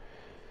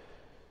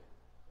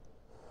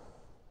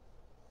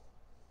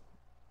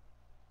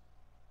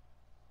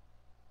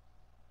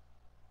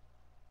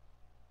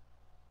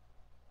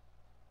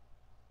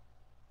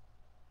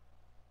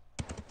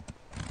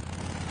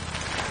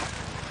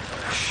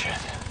 Shit.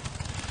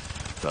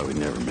 Thought we'd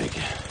never make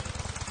it.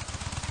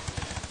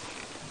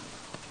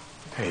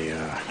 Hey,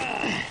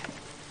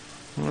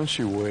 why don't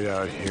you wait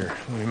out here?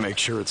 Let me make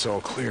sure it's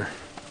all clear.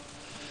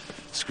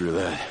 Screw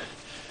that.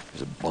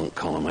 There's a bunk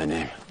calling my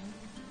name.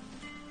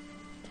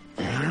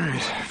 All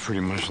right, pretty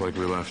much like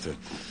we left it.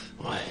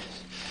 Why?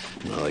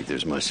 Not like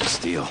there's much to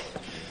steal.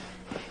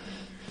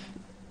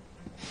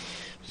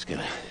 Just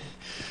gonna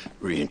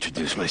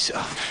reintroduce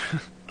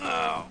myself.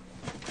 Oh.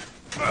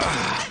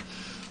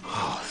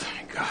 Oh,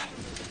 thank God.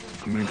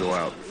 I'm gonna go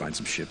out, find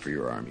some shit for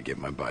your arm. You get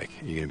my bike.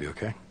 You gonna be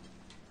okay?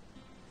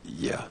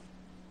 Yeah.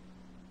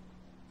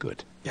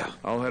 Good. Yeah.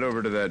 I'll head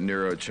over to that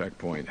Nero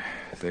checkpoint.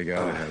 They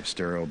gotta have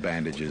sterile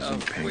bandages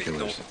and Wait,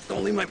 painkillers.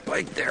 don't leave my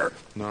bike there.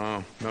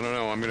 No.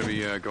 I'm gonna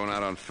be going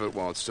out on foot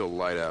while it's still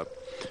light out.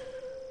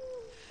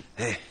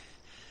 Hey,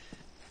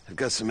 I've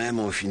got some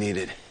ammo if you need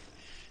it.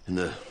 In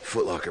the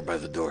footlocker by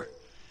the door.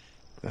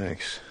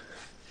 Thanks.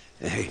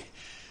 Hey,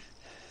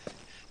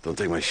 don't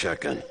take my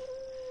shotgun.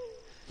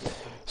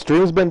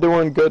 Stream's been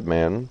doing good,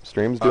 man.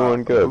 Stream's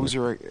doing good.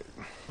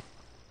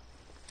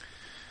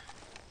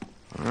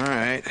 All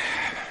right.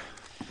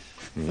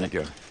 Here you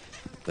go.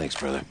 Thanks,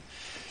 brother.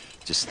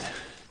 Just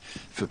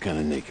feel kind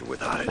of naked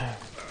without it.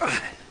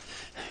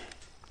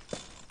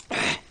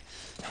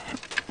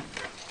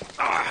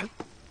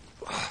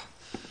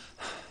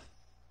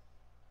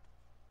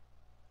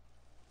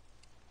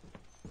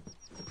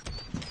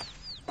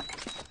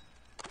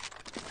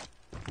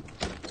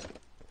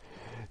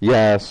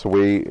 Yes,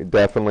 we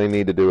definitely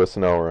need to do a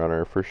snow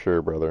runner for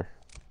sure, brother.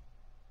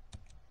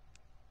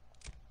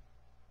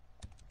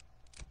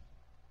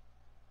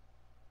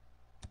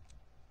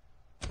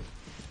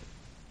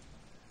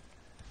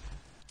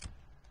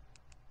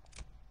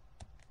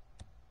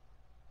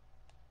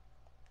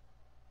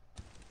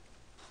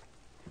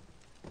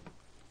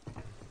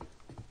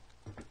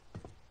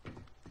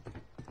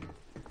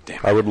 Damn,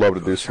 I would love to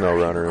do snow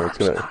runner. Your It's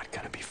arm's gonna. not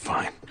gonna be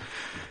fine.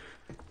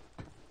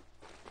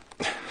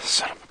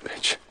 Son of a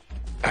bitch.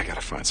 I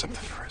gotta find something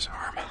for his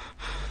arm.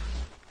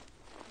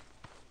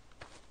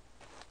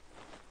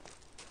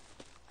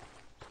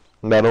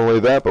 Not only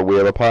that, but we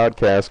have a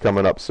podcast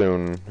coming up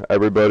soon.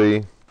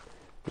 Everybody,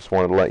 just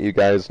wanted to let you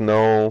guys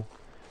know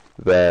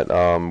that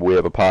we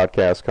have a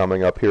podcast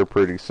coming up here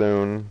pretty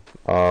soon.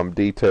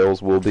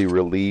 Details will be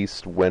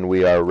released when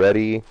we are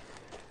ready,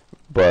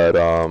 but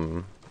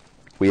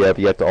we have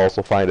yet to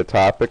also find a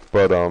topic,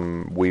 but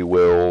we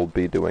will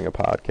be doing a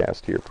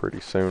podcast here pretty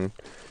soon.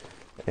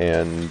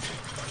 And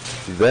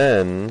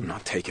then... I'm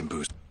not taking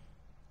booze.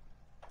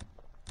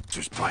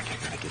 There's bike. I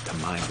gotta get to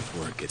mine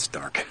before it gets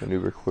dark.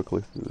 Maneuver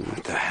quickly through.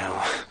 What the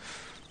hell?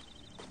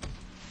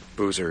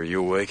 Boozer, are you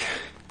awake?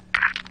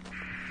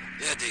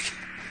 Yeah, Deke.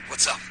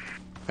 What's up?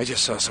 I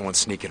just saw someone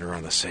sneaking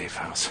around the safe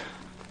house.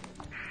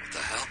 What the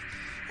hell?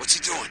 What's he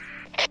doing?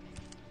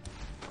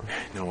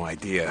 No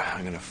idea.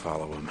 I'm gonna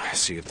follow him.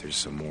 See if there's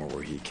some more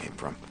where he came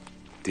from.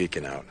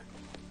 Deacon out.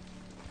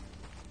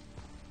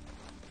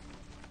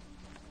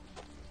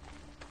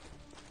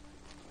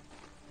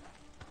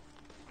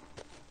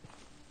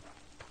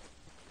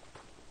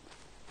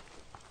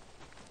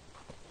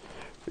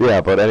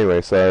 Yeah, but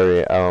anyway,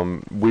 sorry.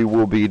 We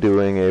will be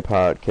doing a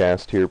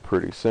podcast here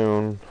pretty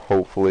soon.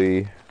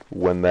 Hopefully,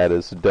 when that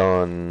is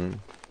done,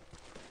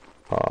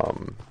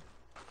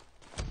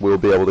 we'll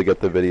be able to get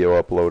the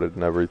video uploaded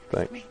and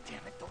everything.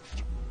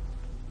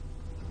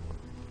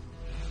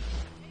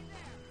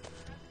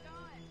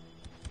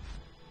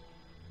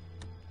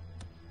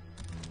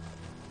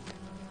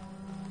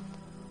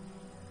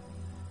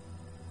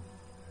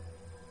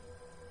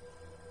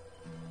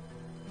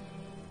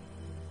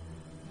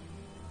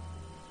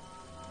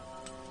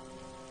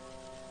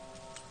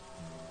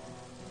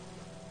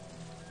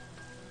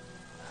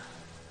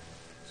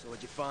 So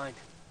what'd you find?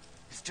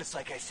 It's just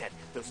like I said.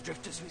 Those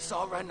drifters we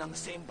saw riding on the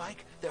same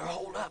bike, they're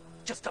holed up,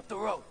 just up the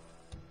road.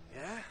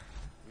 Yeah?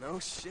 No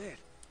shit.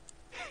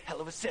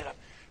 Hell of a setup.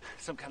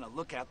 Some kind of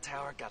lookout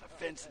tower, got a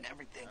fence and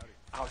everything.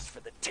 Ours for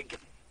the taking.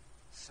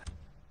 Sounds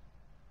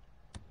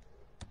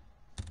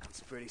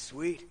pretty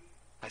sweet.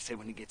 I say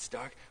when it gets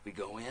dark, we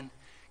go in,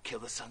 kill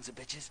the sons of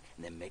bitches,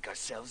 and then make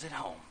ourselves at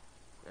home.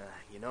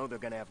 You know they're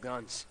gonna have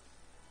guns.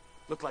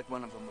 Looked like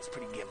one of them was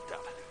pretty gimped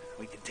up.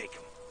 We can take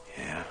him.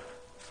 Yeah,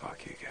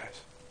 fuck you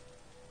guys.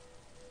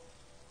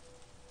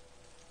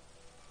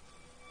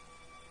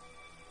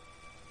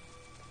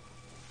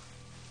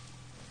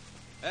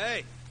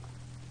 Hey!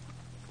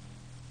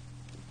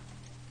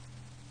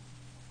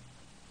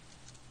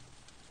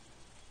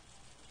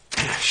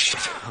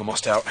 Shit,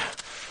 almost out.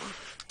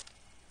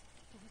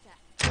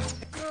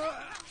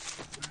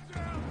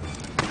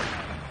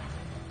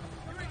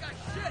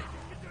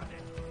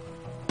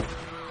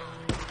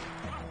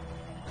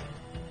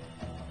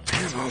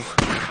 Ammo.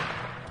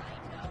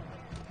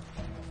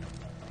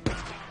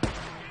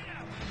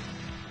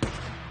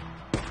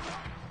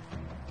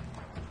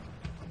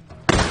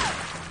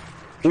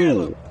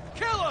 Ooh.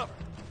 Kill him!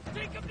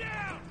 Take him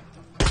down!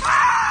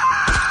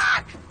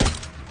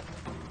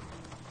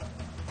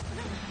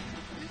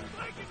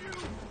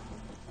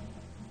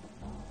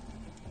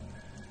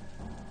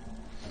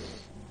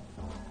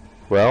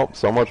 Well,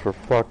 so much for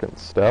fucking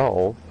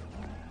stealth.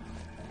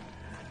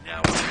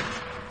 Now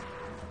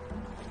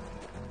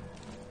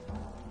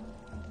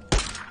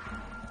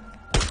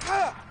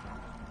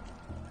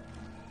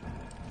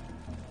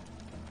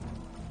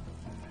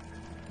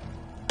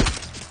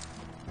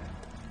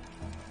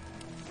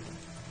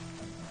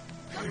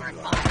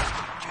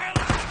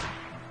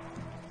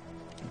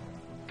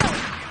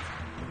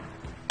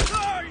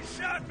oh, he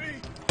shot me!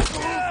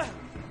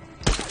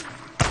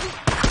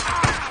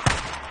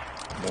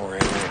 More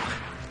ammo.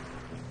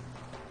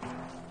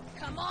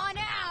 Come on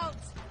out!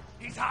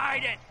 He's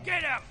hiding!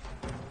 Get him!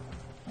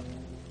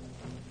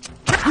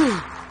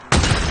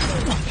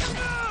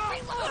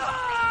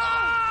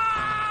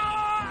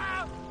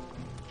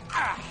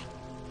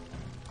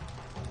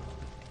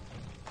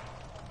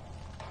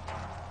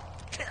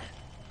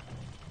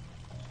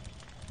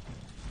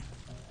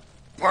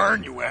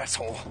 Burn, you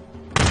asshole.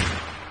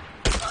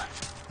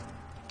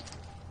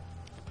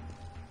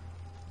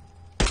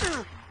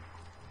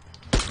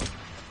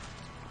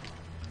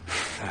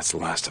 That's the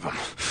last of them.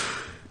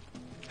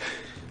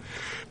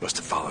 Must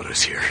have followed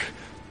us here.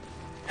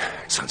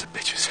 Sons of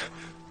bitches.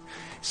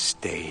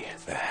 Stay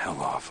the hell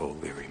off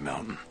O'Leary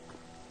Mountain.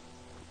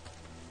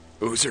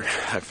 Oozer,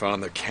 I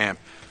found their camp.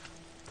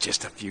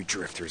 Just a few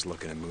drifters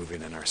looking to move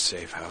in our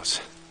safe house.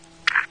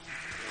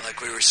 Like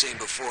we were saying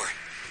before,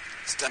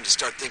 it's time to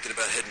start thinking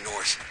about heading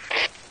north.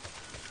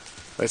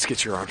 Let's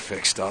get your arm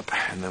fixed up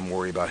and then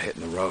worry about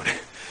hitting the road.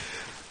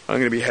 I'm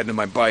gonna be heading to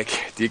my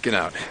bike. Deacon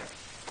out.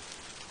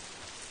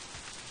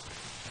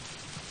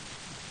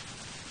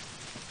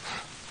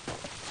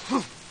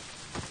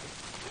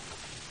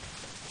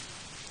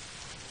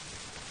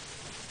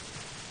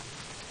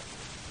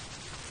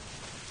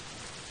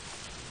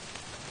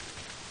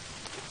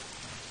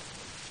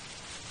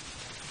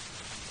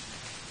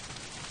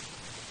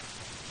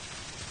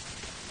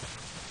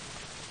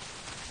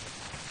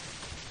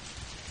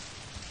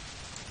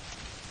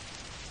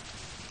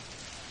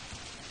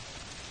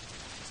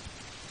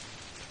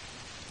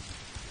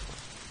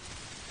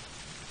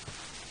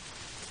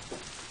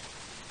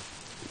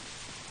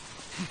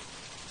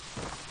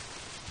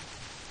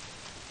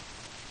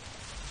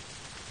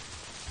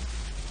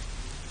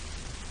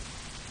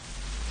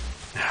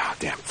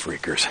 Damn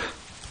freakers.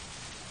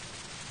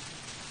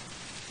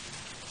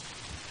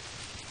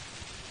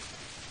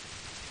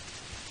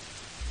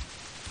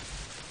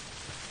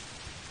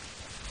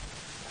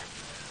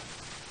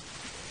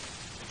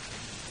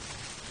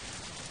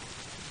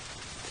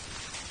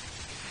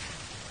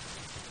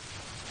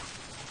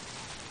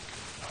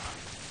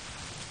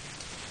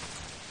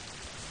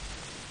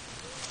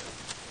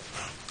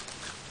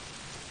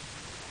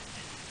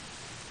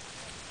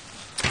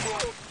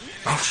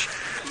 Oh, shit.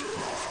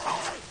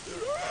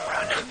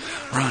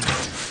 Run.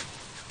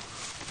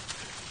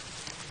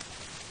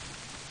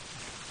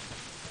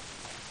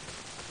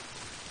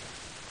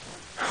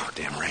 Oh,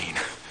 damn rain.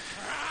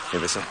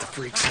 If it's not the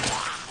freaks,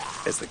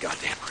 it's the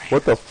goddamn rain.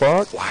 What the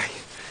fuck? Why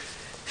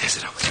is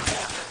it always rain?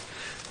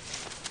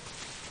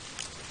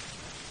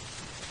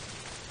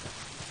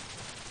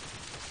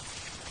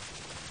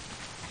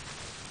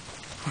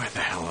 Where the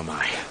hell am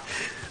I?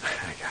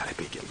 I gotta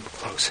be getting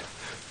close.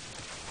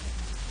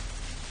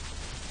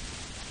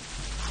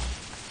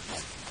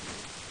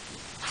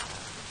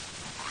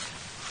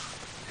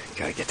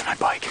 Gotta get to my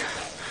bike.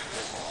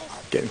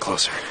 Getting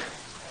closer.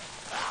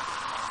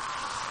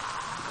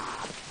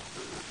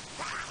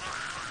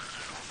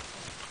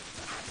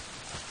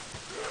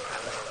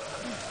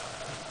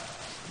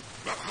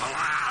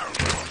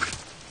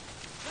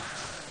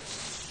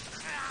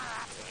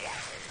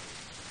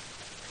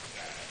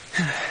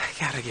 I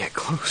gotta get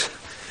close.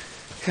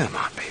 Come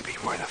on, baby.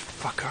 Where the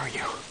fuck are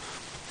you?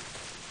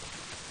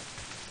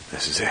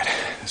 This is it.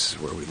 This is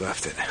where we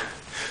left it.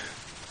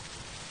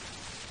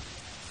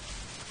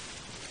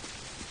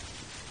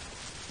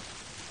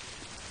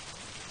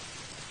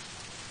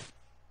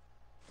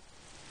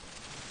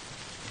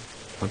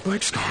 My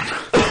bike's gone.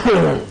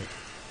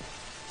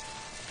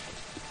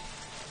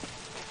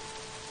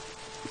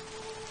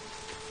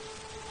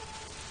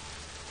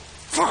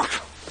 Fuck!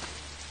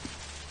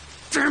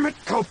 Damn Damn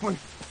it, Copeland.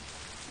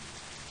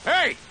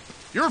 Hey,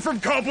 you're from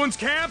Copeland's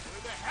camp?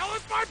 Where the hell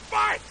is my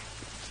bike?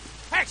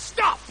 Hey,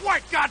 stop!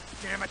 White, God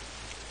damn it!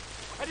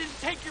 I didn't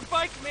take your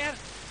bike, man.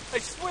 I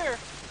swear.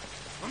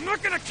 I'm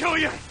not gonna kill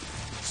you!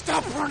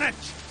 Stop running!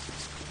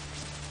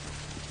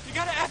 You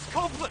gotta ask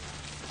Copeland.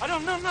 I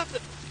don't know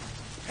nothing.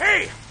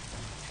 Hey!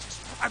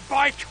 My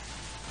bike!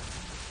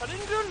 I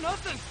didn't do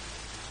nothing.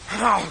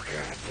 Oh,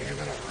 God damn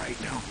it. All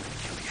right, now I'm gonna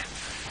kill you.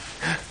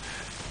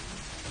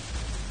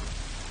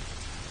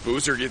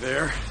 Boozer, you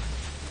there?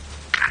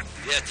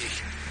 Yeah, D.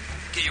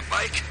 Get your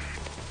bike?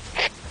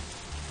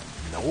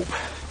 Nope.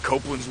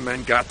 Copeland's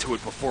men got to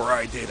it before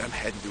I did. I'm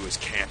heading to his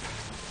camp.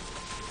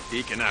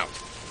 Deacon out.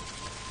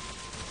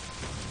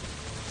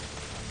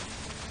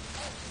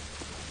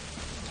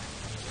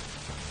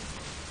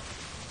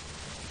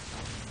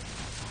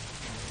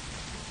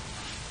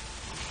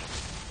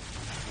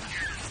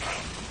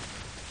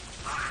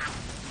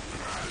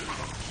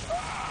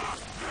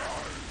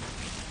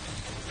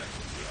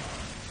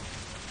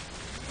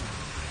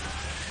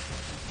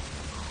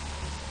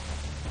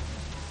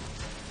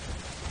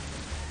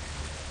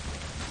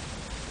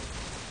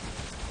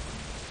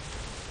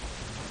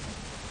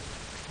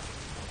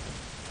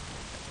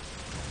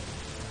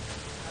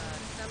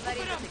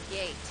 Somebody at the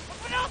gate.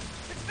 Open up!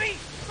 It's me,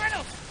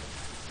 Reynolds!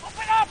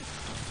 Open up!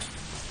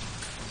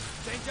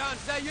 St. John,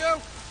 is that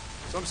you?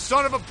 Some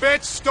son of a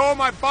bitch stole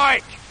my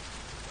bike!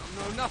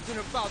 Don't know nothing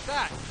about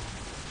that.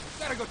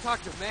 Gotta go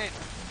talk to Manny.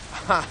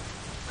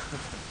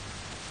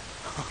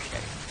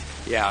 Okay.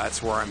 Yeah,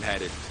 that's where I'm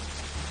headed.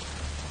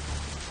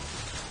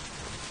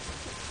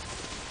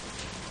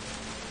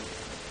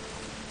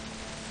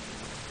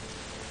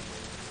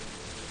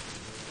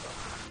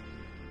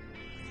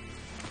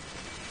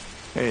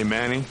 Hey,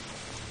 Manny.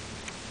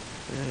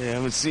 Hey, I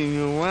haven't seen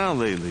you around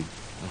lately.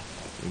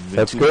 Been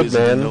That's too good, busy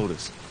to man.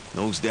 notice.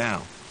 Nose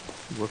down.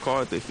 Work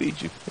hard, they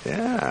feed you.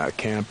 Yeah,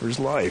 camper's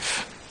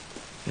life.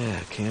 Yeah,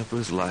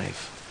 camper's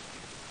life.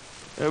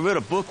 I read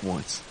a book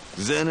once,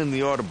 Zen and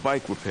the Art of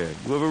Bike Repair.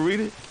 You ever read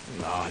it?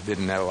 No, I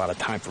didn't have a lot of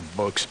time for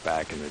books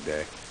back in the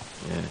day.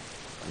 Yeah,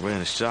 I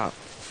ran a shop,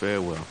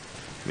 Farewell.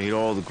 Made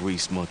all the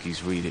grease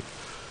monkeys read it.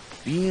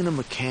 Being a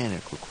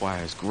mechanic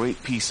requires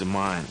great peace of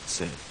mind, it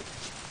said.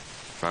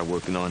 Try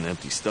working on an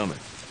empty stomach.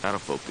 That'll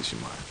focus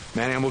your mind.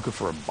 Manny, I'm looking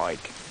for a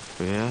bike.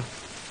 Yeah?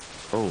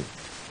 Oh,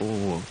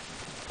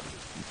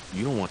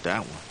 you don't want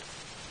that one.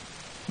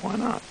 Why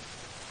not?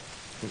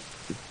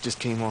 It just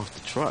came off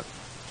the truck.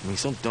 I mean,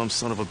 some dumb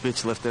son of a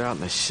bitch left it out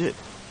in the shit.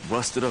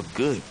 Rusted up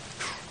good.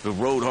 It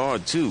rode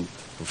hard, too.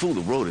 The fool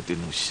that rode it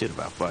didn't know shit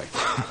about bikes.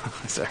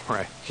 Is that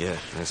right? Yeah,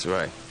 that's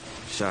right.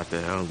 Shot the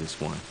hell this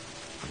one.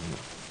 I mean,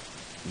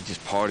 he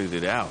just partied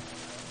it out.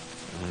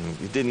 I mean,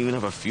 it didn't even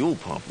have a fuel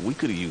pump. We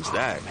could have used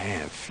that.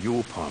 Man,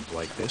 fuel pump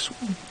like this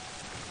one?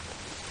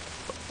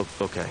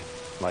 Okay.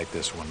 Like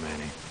this one,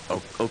 Manny.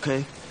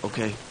 Okay.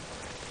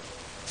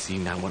 See,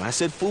 now when I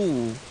said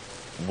fool,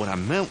 what I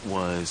meant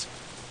was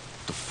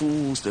the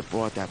fools that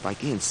brought that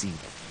bike in. See,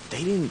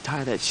 they didn't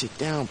tie that shit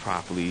down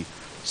properly,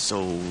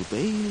 so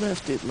they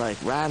left it like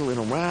rattling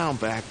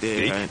around back there.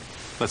 Deke, And...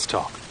 let's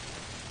talk.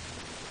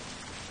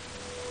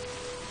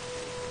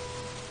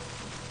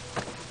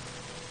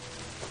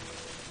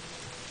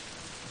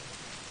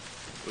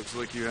 Looks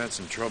like you had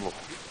some trouble.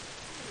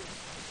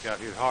 Got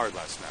hit hard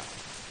last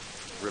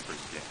night. Rippers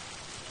again.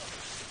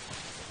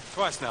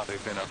 Twice now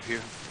they've been up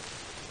here.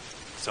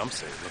 Some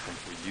say looking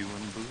for you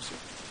and Boozer.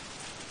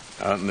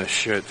 Out in the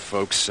shit,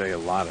 folks say a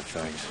lot of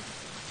things.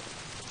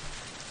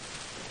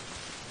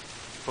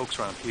 Folks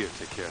around here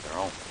take care of their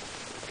own.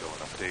 Go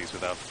enough days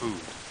without food.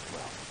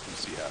 Well, you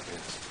see how it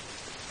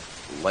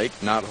is. Lake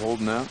not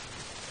holding out?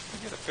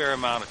 You get a fair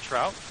amount of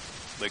trout.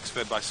 Lake's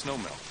fed by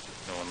snowmelt.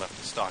 No one left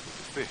to stock it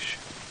with fish.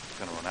 It's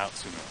gonna run out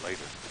sooner or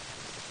later.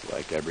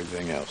 Like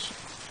everything else.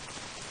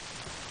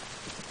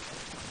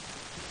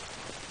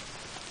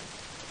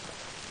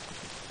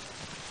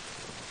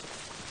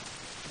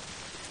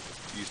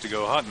 Used to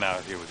go hunting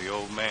out here with the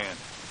old man.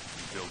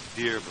 He built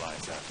deer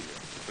blinds out here.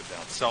 Put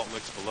down salt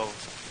licks below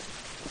us.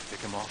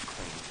 Pick them off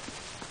clean.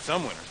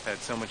 Some winters had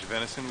so much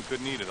venison we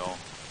couldn't eat it all.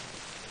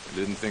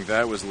 Didn't think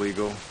that was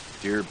legal.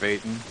 Deer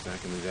baiting back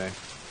in the day.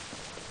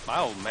 My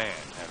old man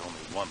had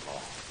only one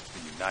law.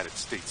 The United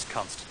States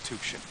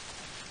Constitution.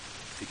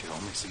 He could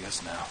only see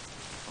us now.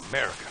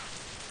 America.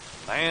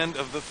 Land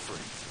of the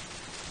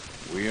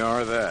free. We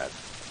are that.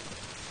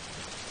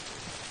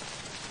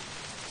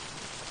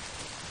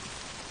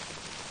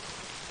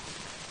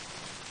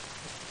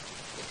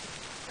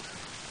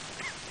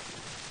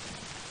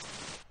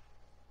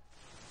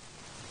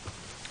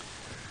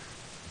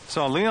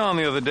 Saw Leon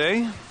the other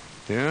day.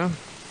 Yeah?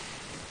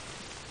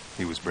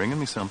 He was bringing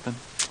me something.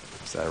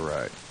 Is that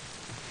right?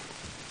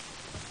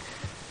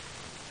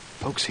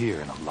 Folks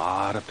here in a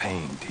lot of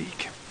pain,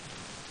 Deke.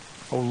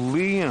 Oh,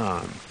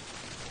 Leon.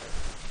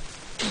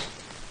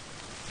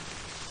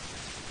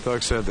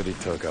 Doug said that he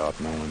took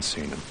off. No one's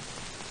seen him.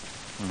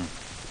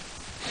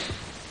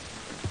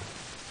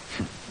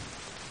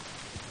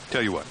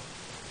 Tell you what.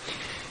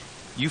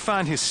 You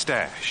find his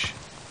stash.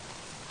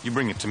 You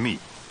bring it to me.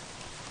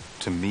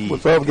 to me.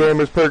 What's up,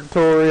 gamers?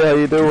 Purgatory, how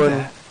you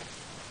doing?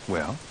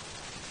 Well,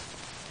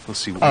 we'll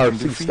see what we can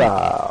do RC for you.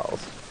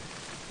 Styles.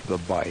 The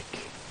bike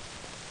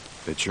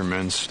that your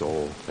men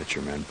stole, that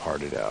your men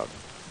parted out.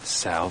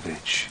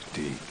 Salvage,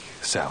 Deke.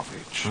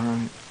 Salvage. All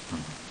right.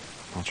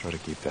 I'll try to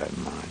keep that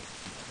in mind.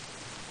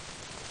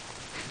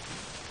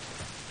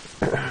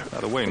 By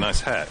the way,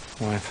 nice hat.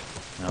 What?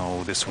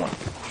 No, this one.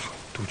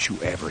 Don't you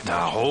ever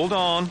Now, hold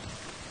on.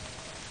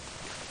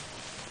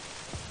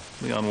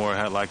 Leon wore a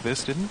hat like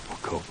this, didn't he? Oh,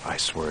 Cope, I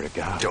swear to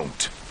God.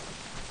 Don't.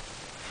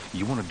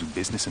 You want to do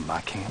business in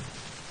my camp?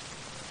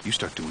 You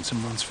start doing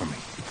some runs for me.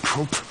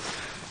 Cope.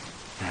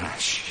 Ah,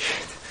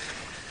 shit.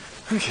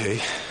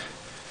 Okay.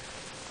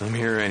 I'm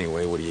here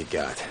anyway. What do you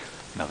got?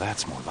 Now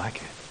that's more like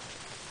it.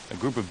 A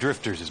group of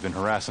drifters has been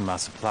harassing my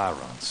supply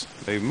runs.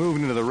 They've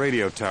moved into the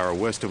radio tower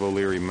west of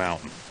O'Leary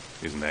Mountain.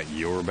 Isn't that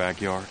your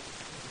backyard?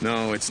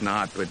 No, it's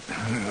not, but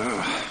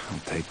I'll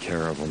take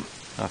care of them.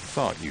 I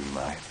thought you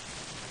might.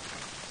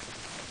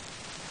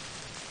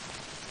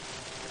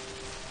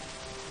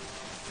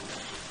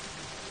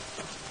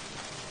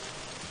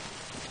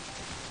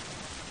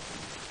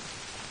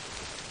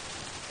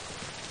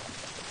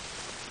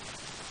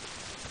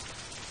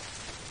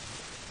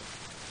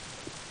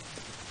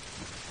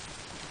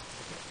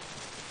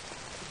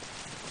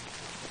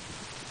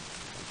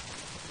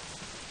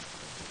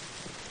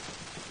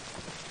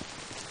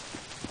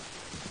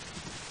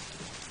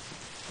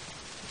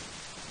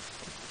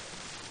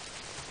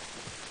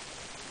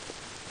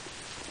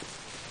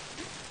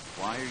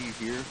 Why are you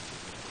here?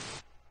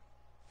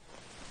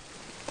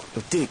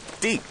 Yo,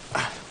 Dick,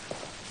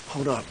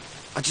 hold up.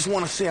 I just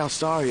want to say how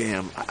sorry I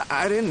am.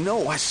 I didn't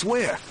know, I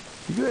swear.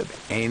 Do you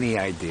have any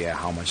idea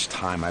how much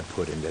time I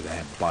put into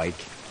that bike?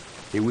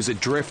 It was a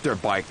drifter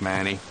bike,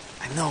 Manny.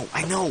 I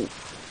know.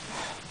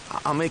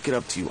 I'll make it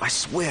up to you, I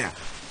swear.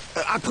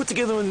 I put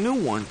together a new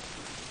one.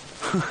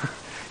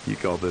 You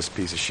call this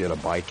piece of shit a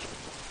bike?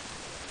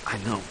 I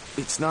know.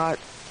 It's not...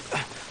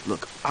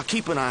 Look, I'll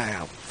keep an eye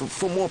out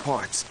for more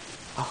parts.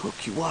 I'll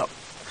hook you up.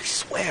 I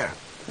swear.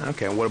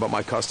 Okay, and what about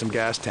my custom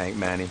gas tank,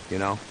 Manny? You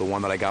know, the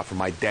one that I got from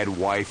my dead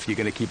wife. You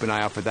gonna keep an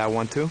eye out for that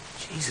one, too?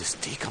 Jesus,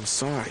 Dick, I'm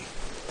sorry.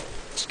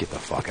 Just get the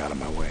fuck out of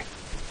my way.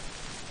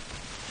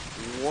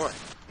 What?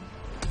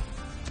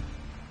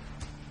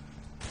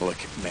 Look,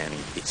 Manny,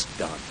 it's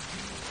done.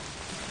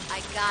 I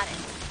got it.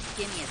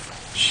 Give me a sec.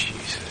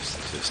 Jesus,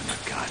 this isn't a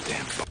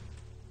goddamn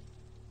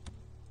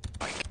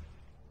bike.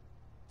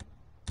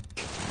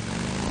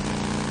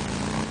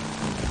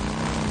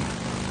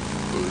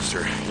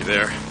 Booster, you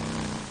there?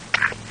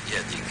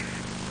 Yeah, Deke.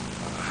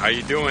 How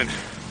you doing?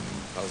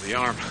 How's the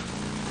arm?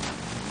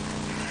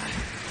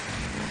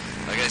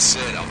 Like I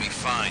said, I'll be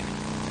fine.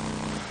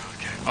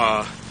 Okay.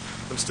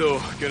 I'm still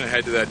gonna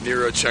head to that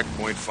Nero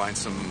checkpoint, find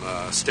some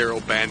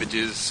sterile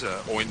bandages,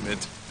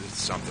 ointment,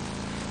 something.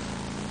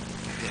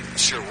 Yeah,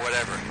 sure,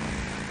 whatever.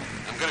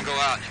 I'm gonna go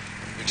out.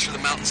 Make sure the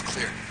mountain's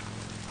clear.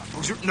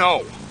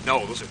 No,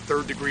 those are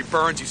third-degree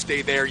burns. You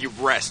stay there, you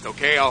rest,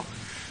 okay? I'll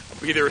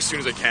be there as soon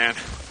as I can.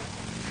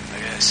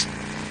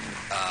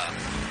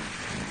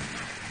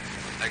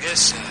 I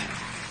guess,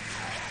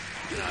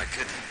 you know, I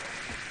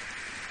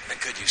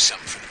could use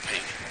something for the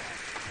pain.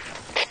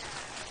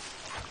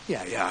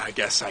 Yeah, I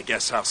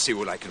guess I'll see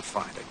what I can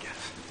find, I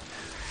guess.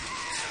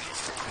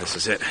 This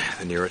is it,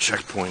 the Nero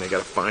checkpoint. I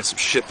gotta find some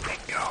shit.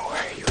 Bingo,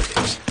 here it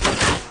is.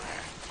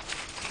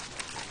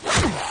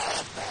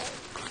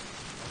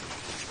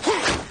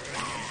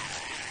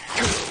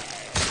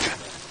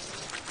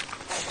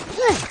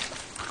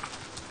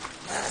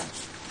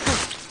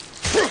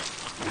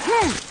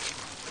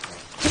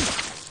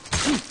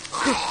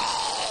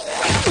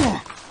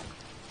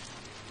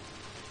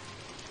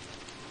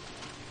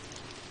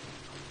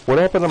 What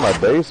happened to my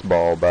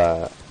baseball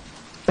bat?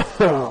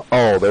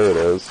 Oh, there it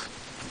is.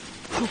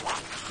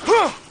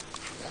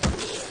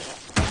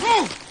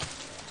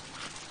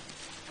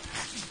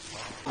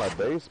 My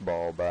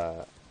baseball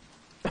bat.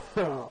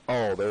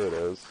 Oh, there it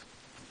is.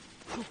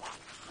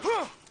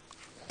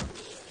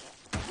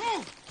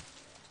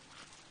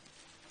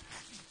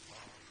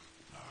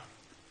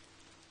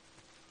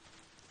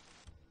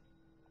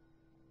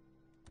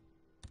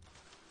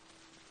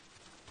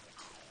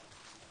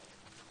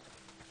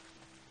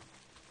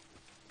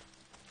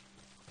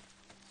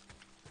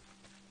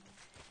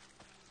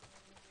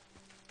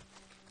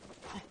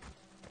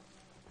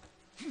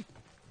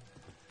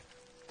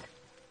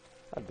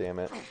 God damn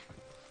it.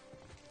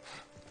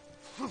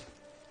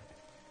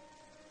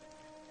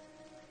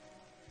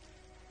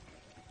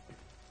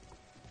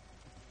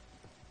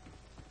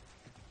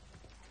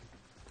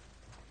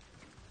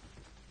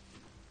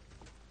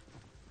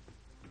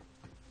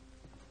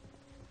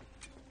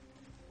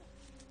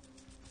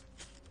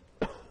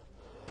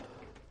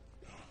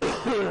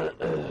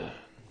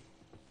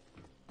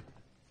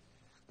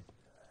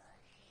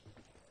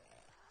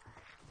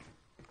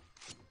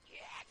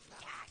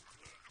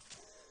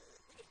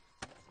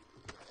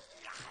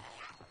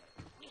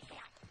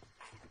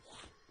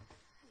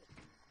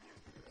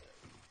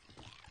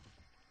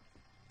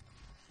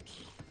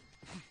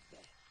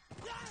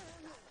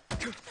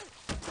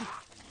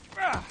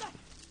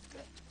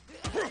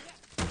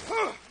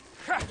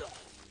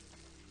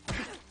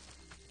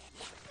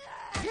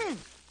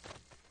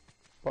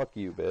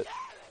 cubit.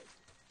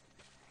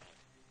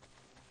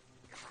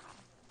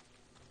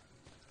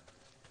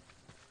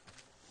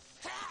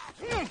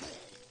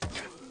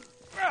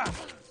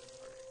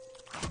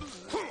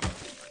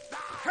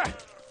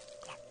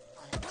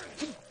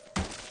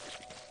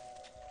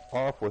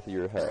 Off with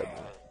your head.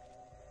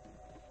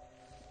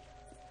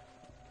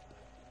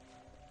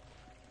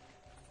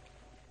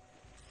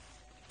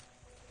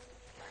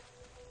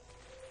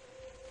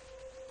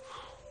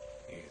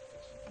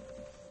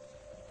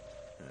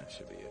 That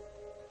should be it.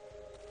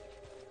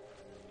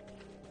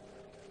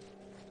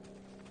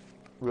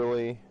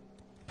 Really?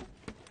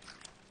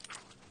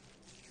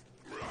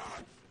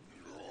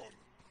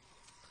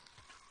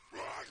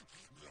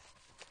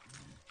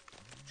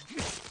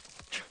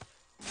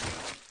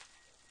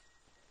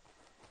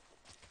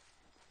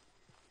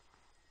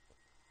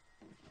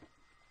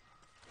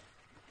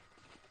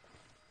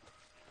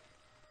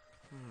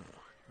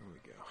 Here we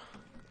go.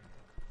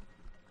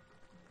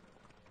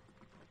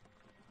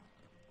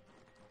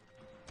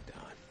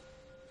 Done.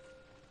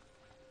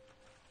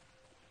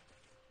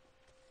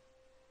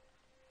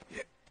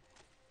 Yeah.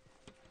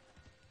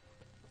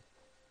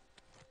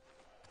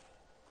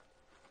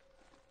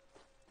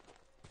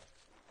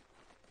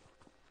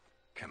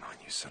 Come on,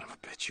 you son of a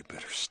bitch. You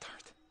better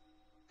start.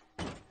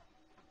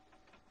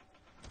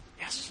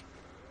 Yes.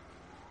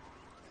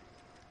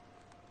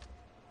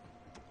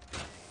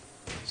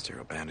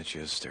 Sterile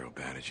bandages, sterile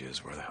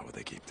bandages. Where the hell would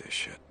they keep this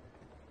shit?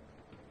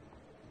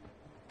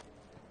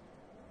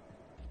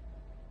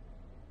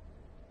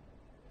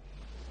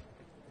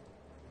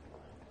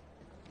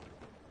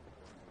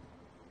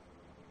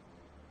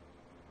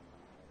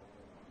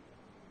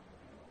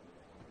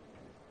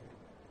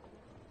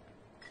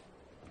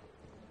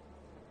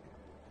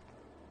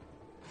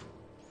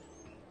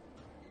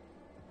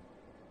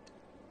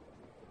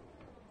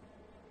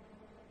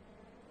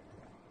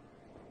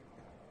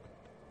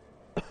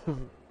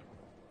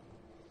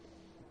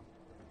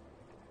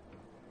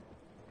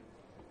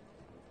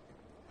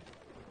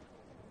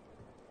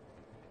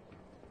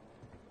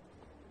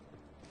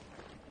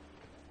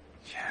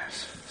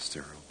 Yes,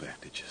 sterile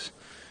bandages.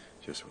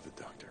 Just what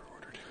the doctor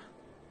ordered.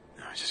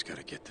 Now I just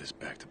gotta get this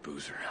back to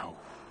Boozer. Oh,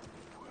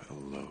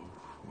 hello.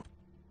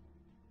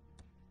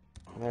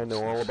 I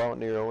know all about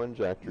Nero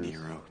injectors.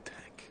 Nero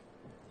tank.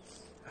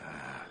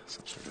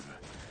 Some sort of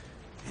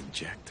a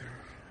injector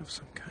of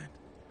some kind.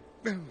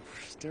 Oh,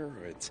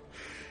 steroids.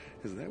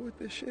 Is that what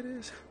this shit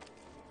is?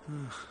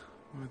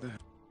 Why the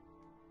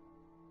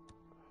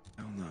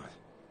hell not?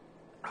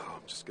 Oh,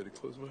 I'm just gonna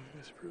close my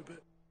eyes for a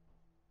bit.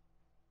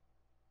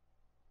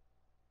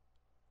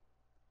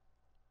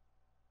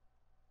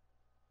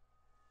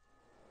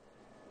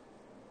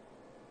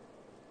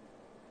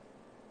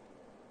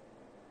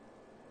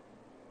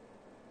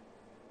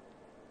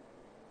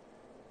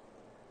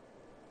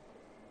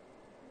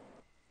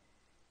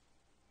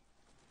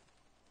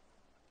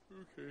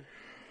 Okay,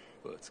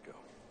 let's go.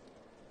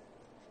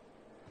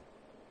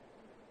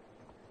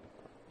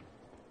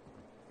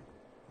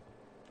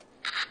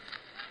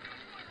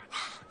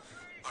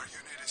 Our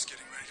unit is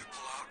getting ready to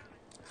pull out.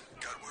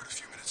 Got word a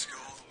few minutes ago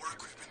all the work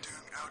we've been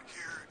doing out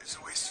here is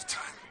a waste of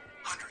time.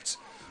 Hundreds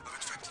of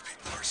infected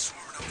people are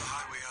swarming up the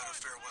highway out of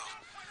Farewell.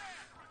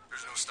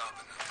 There's no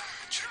stopping them.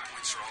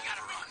 Checkpoints are all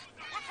overrun.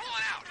 We're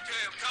pulling out.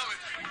 Okay, I'm coming.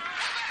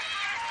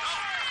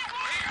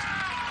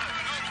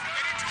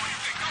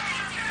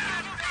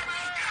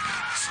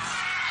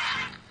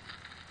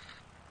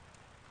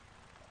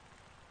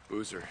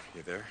 Boozer,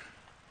 you there?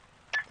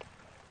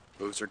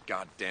 Boozer,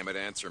 goddammit,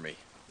 answer me.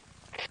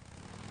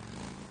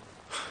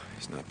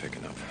 He's not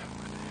picking up.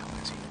 Where the hell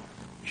is he?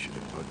 You should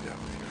have bugged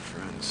out with your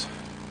friends.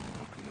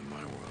 Welcome to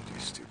my world, you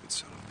stupid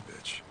son of a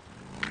bitch.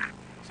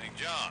 St.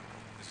 John,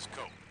 this is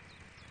Cope.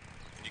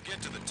 When you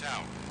get to the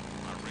tower,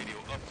 our radio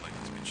uplink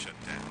has been shut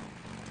down.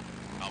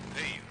 I'll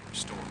pay you to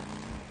restore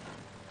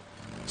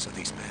it. So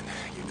these men,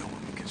 you know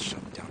when we can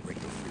shut down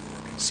radio free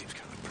work, it seems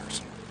kind of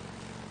personal.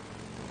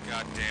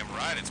 Goddamn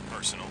right it's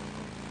personal.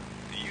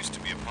 They used to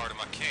be a part of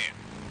my camp.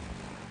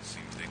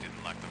 Seems they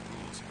didn't like the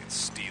rules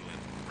against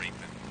stealing,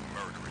 raping,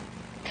 murdering.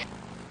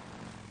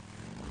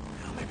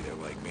 Well, maybe they're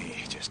like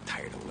me, just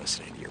tired of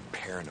listening to your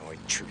paranoid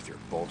truther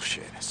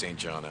bullshit. St.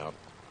 John out.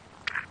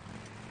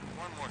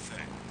 One more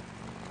thing.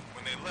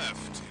 When they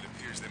left, it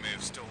appears they may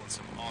have stolen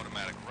some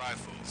automatic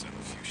rifles and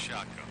a few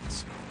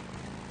shotguns.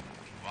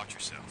 Watch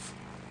yourself.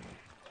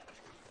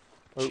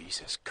 Oh.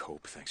 Jesus,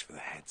 Cope, thanks for the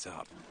heads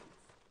up.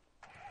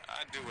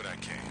 I do what I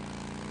can.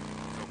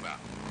 Go out.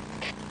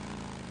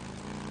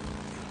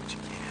 Do what you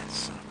can,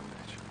 son of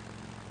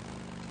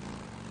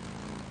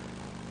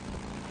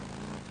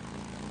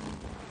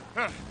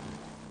a bitch.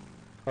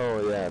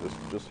 Oh yeah,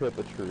 just hit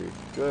the tree.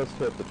 Just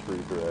hit the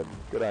tree, Dread.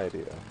 Good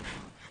idea.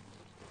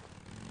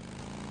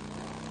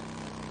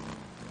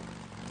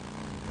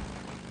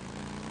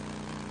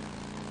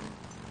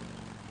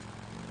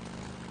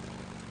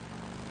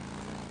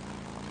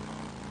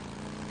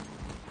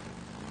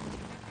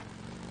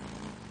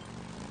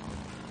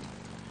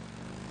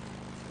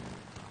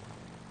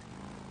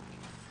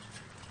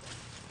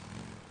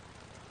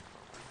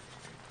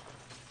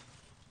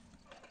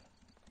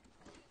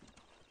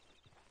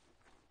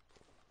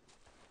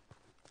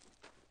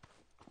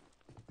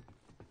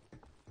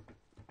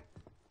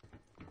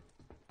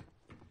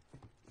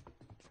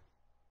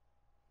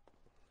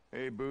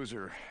 Hey,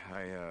 Boozer.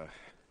 I,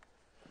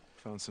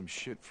 found some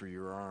shit for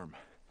your arm.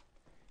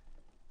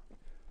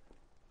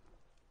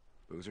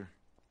 Boozer?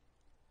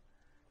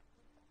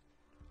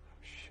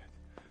 Oh, shit.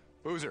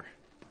 Boozer!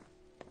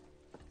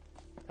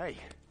 Hey!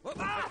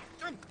 Ah!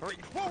 Hurry!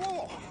 Whoa,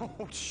 whoa, whoa!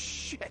 Oh,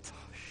 shit!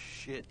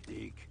 Shit,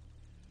 Deke.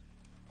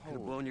 Could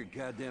have blown your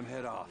goddamn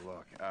head off.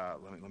 Look,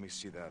 let me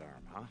see that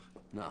arm, huh?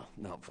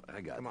 No,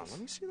 I got Come on, this. let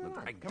me see that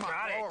arm. I Come got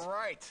on. it. All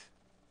right.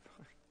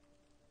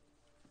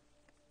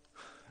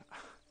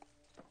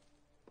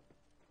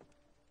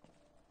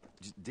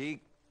 Deke.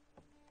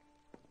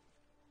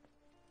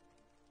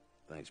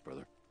 Thanks,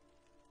 brother.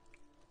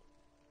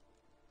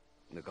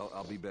 Look,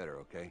 I'll be better,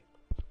 okay?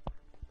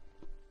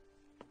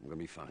 I'm gonna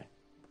be fine.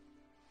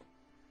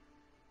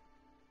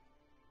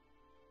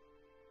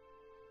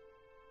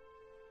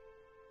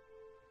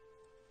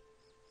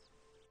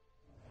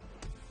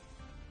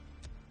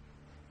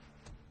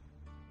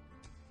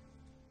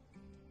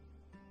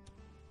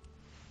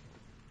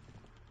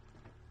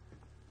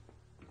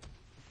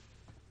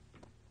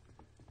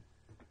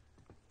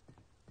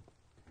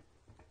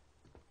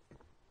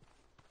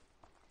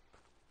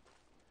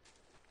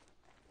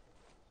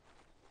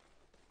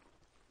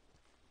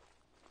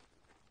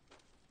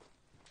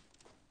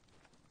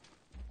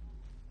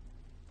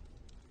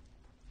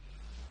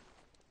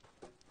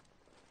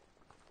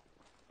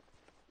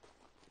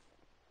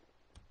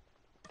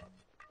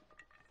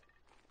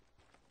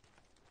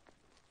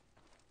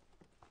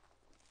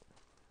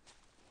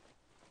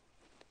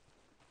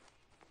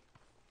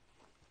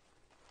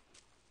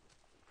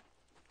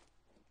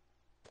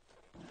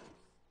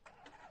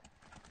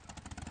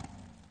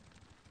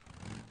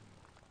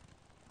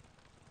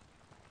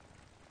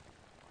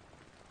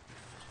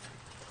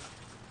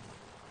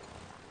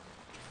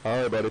 All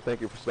right, buddy.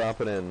 Thank you for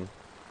stopping in.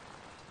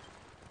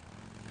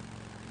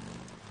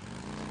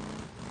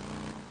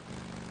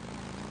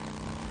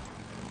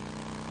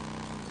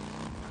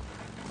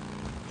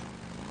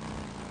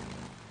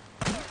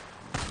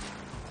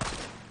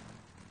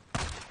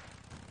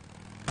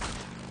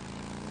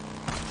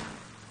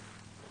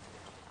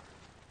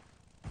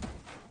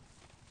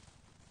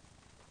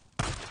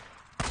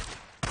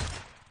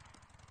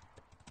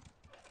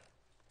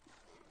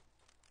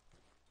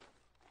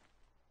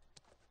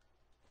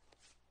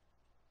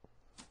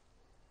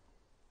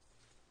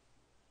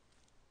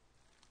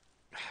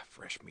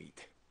 Fresh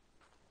meat.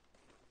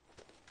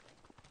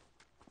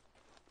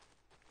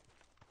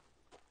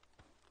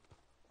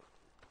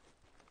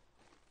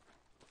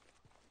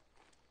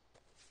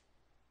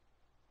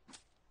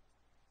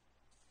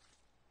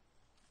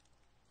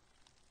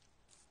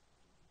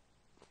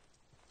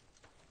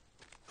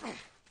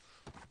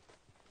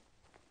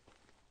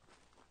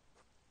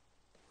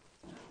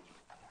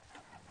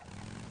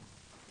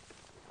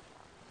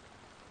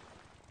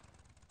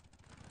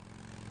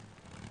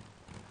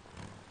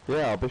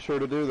 Yeah, I'll be sure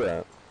to do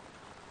that.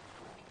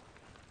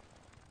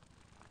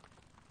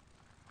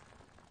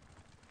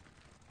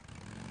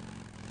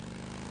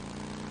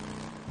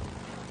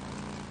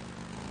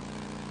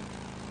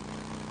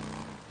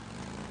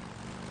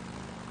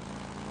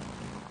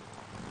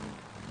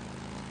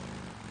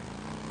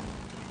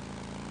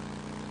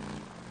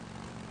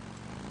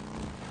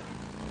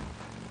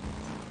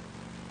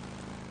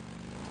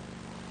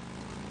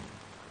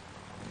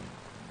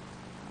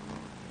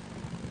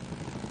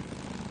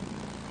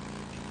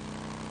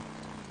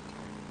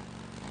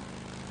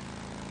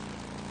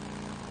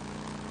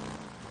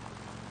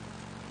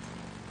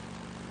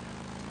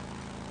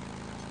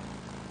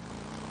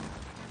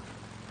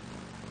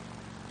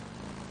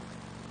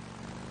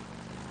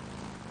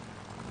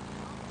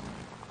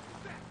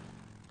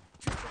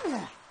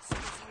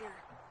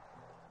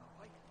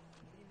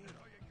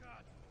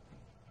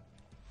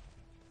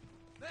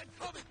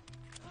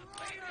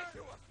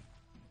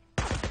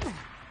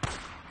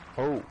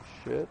 Oh,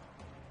 shit.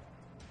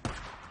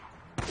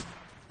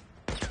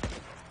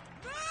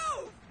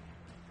 Move!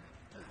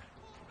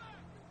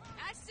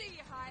 I see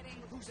you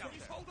hiding. Who's out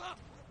there? Hold up!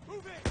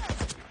 Move in!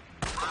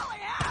 Holy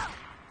hell!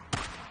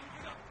 Move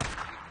it up!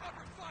 Keep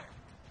covering fire!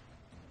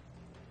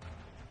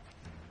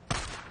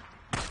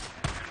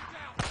 Get him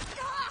down!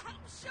 Ah,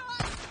 I'm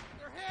shot!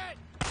 They're hit!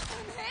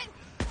 I'm hit!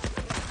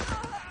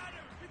 Got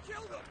him! You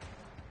killed him!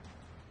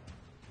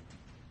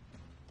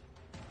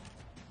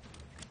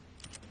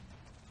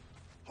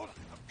 Hold on,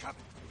 I'm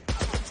coming.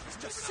 He's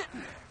just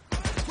sitting there.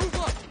 Move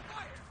up!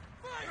 Fire!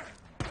 Fire!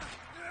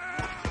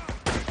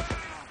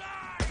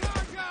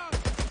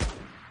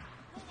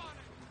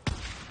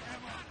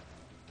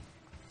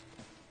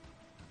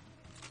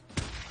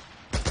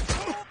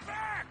 Pull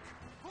back!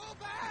 Pull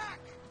back!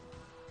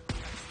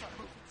 Stop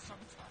moving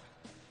sometime.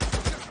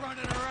 We're just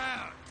running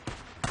around.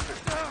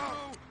 No!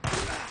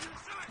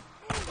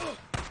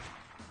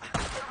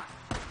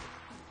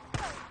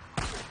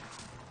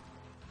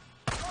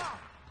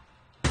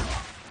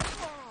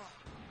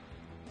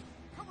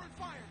 Cover and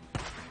fire!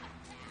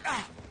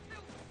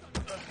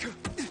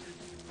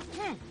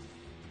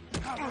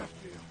 How do I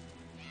feel?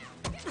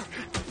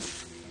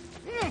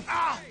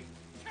 Hey,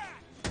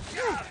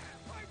 cat!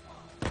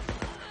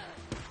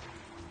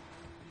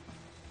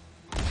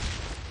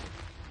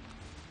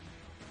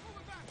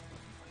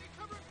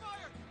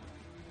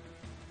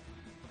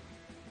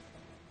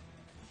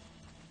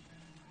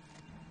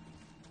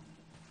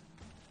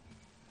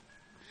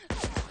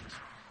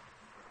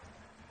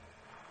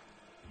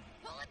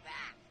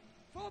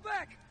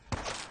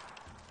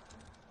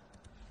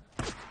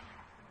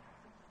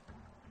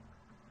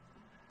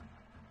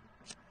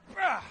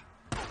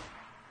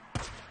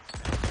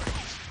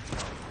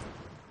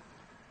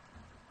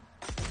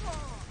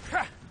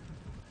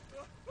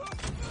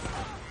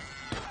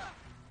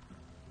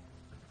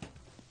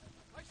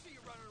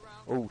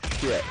 Oh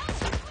shit.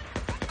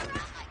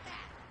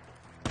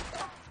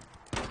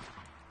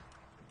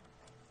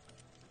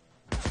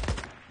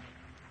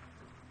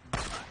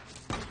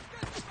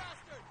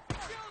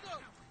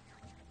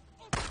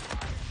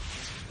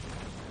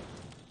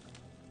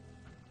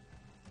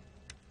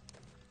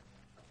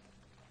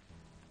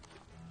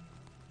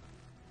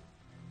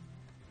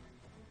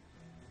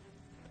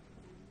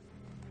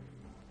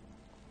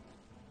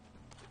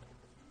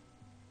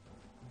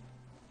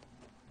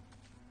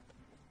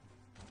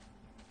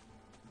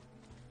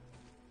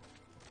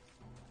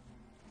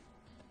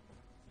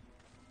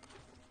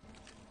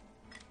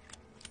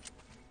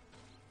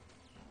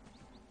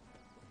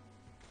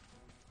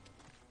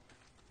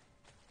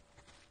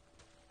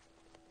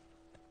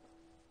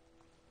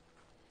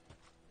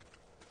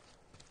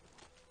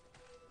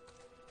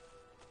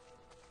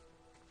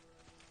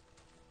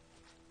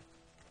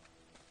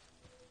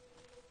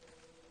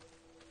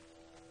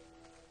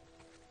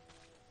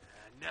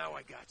 Now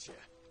I got you.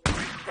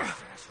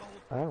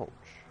 Ouch.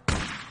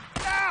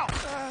 Ow!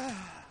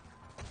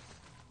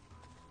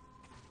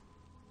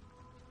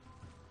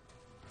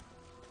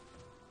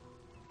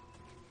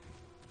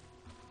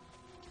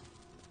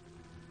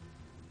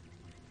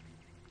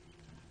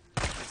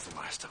 That's the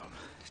last of them.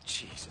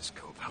 Jesus,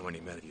 Cope, how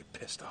many men have you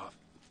pissed off?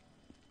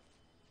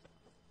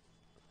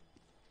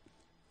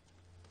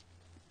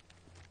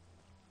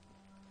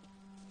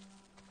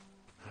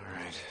 All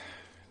right.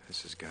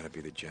 This has got to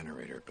be the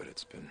generator, but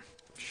it's been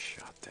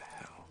shot to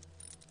hell.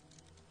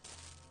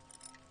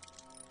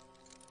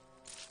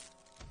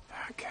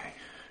 Okay,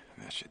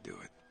 that should do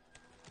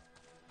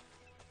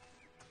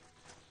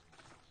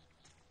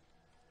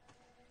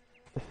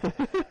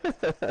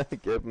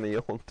it. Give him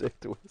the old dick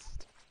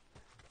twist.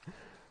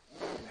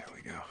 There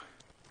we go.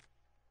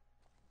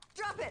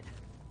 Drop it!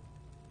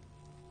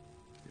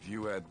 If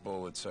you had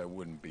bullets, I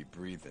wouldn't be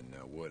breathing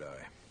now, would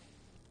I?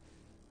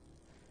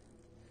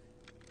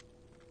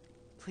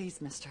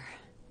 Please, mister.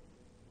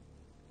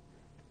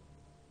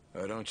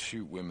 I don't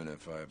shoot women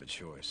if I have a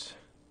choice.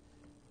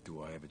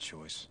 Do I have a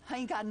choice? I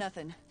ain't got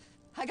nothing.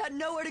 I got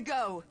nowhere to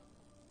go.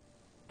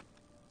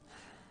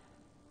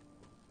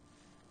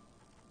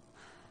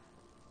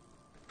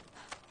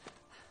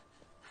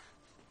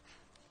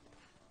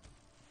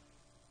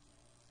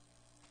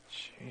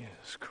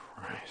 Jesus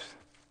Christ.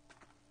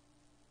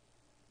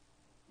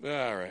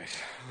 All right,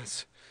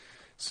 let's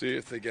see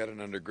if they got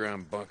an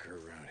underground bunker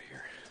around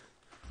here.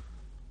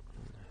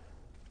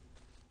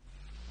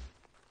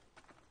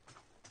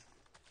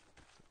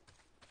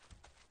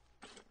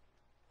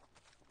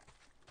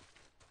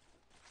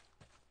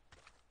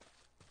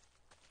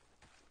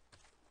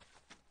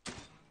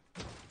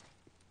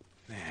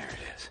 There it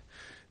is.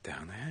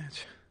 Down the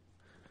hatch.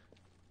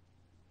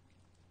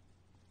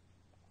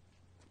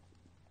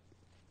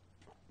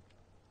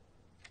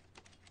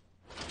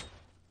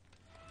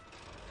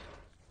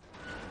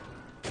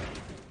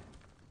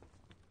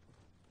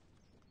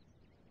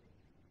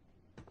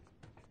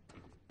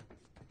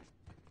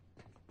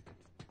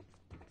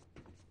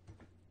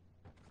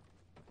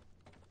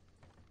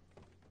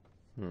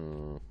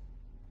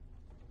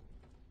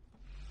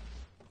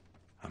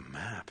 A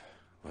map.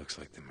 Looks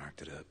like they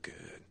marked it up good.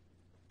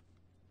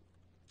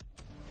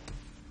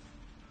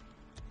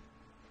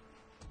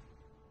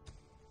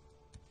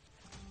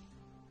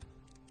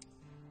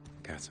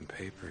 Got some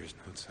papers,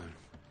 notes on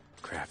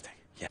crafting.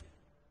 Yeah.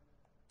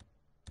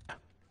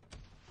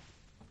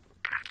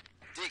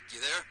 Deke, you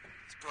there?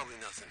 It's probably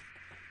nothing.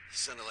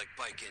 Sounded like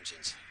bike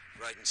engines,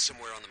 riding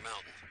somewhere on the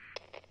mountain.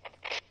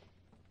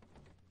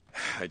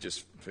 I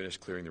just finished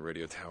clearing the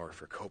radio tower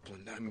for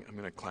Copeland. I'm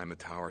gonna climb the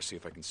tower, see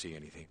if I can see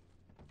anything.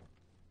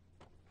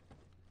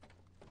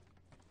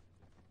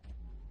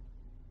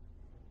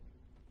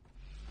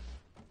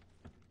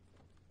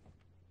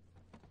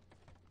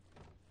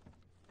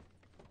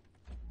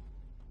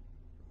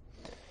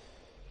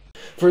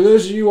 For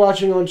those of you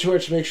watching on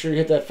Twitch, make sure you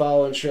hit that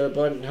follow and share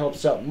button. It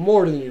helps out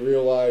more than you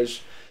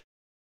realize.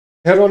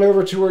 Head on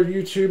over to our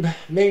YouTube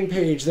main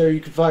page. There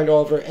you can find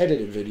all of our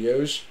edited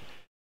videos.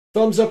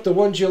 Thumbs up the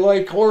ones you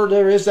like, or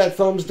there is that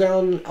thumbs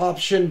down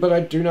option, but I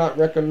do not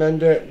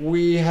recommend it.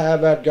 We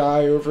have that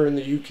guy over in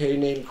the UK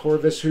named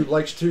Corvus who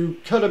likes to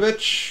cut a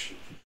bitch.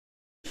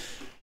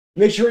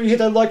 Make sure you hit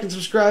that like and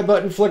subscribe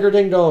button, flicker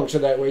ding dong, so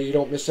that way you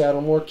don't miss out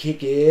on more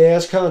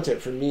kick-ass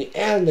content from me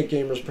and the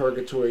Gamers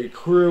Purgatory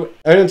crew.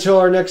 And until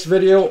our next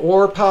video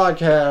or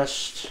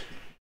podcast,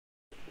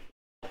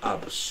 I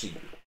will see you.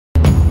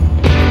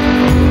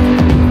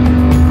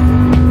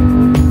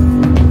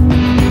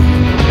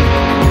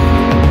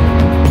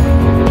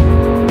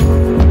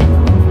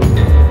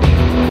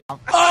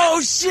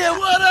 Oh shit,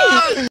 what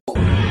up?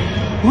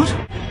 What?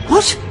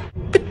 What?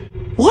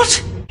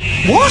 What?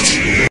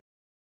 What?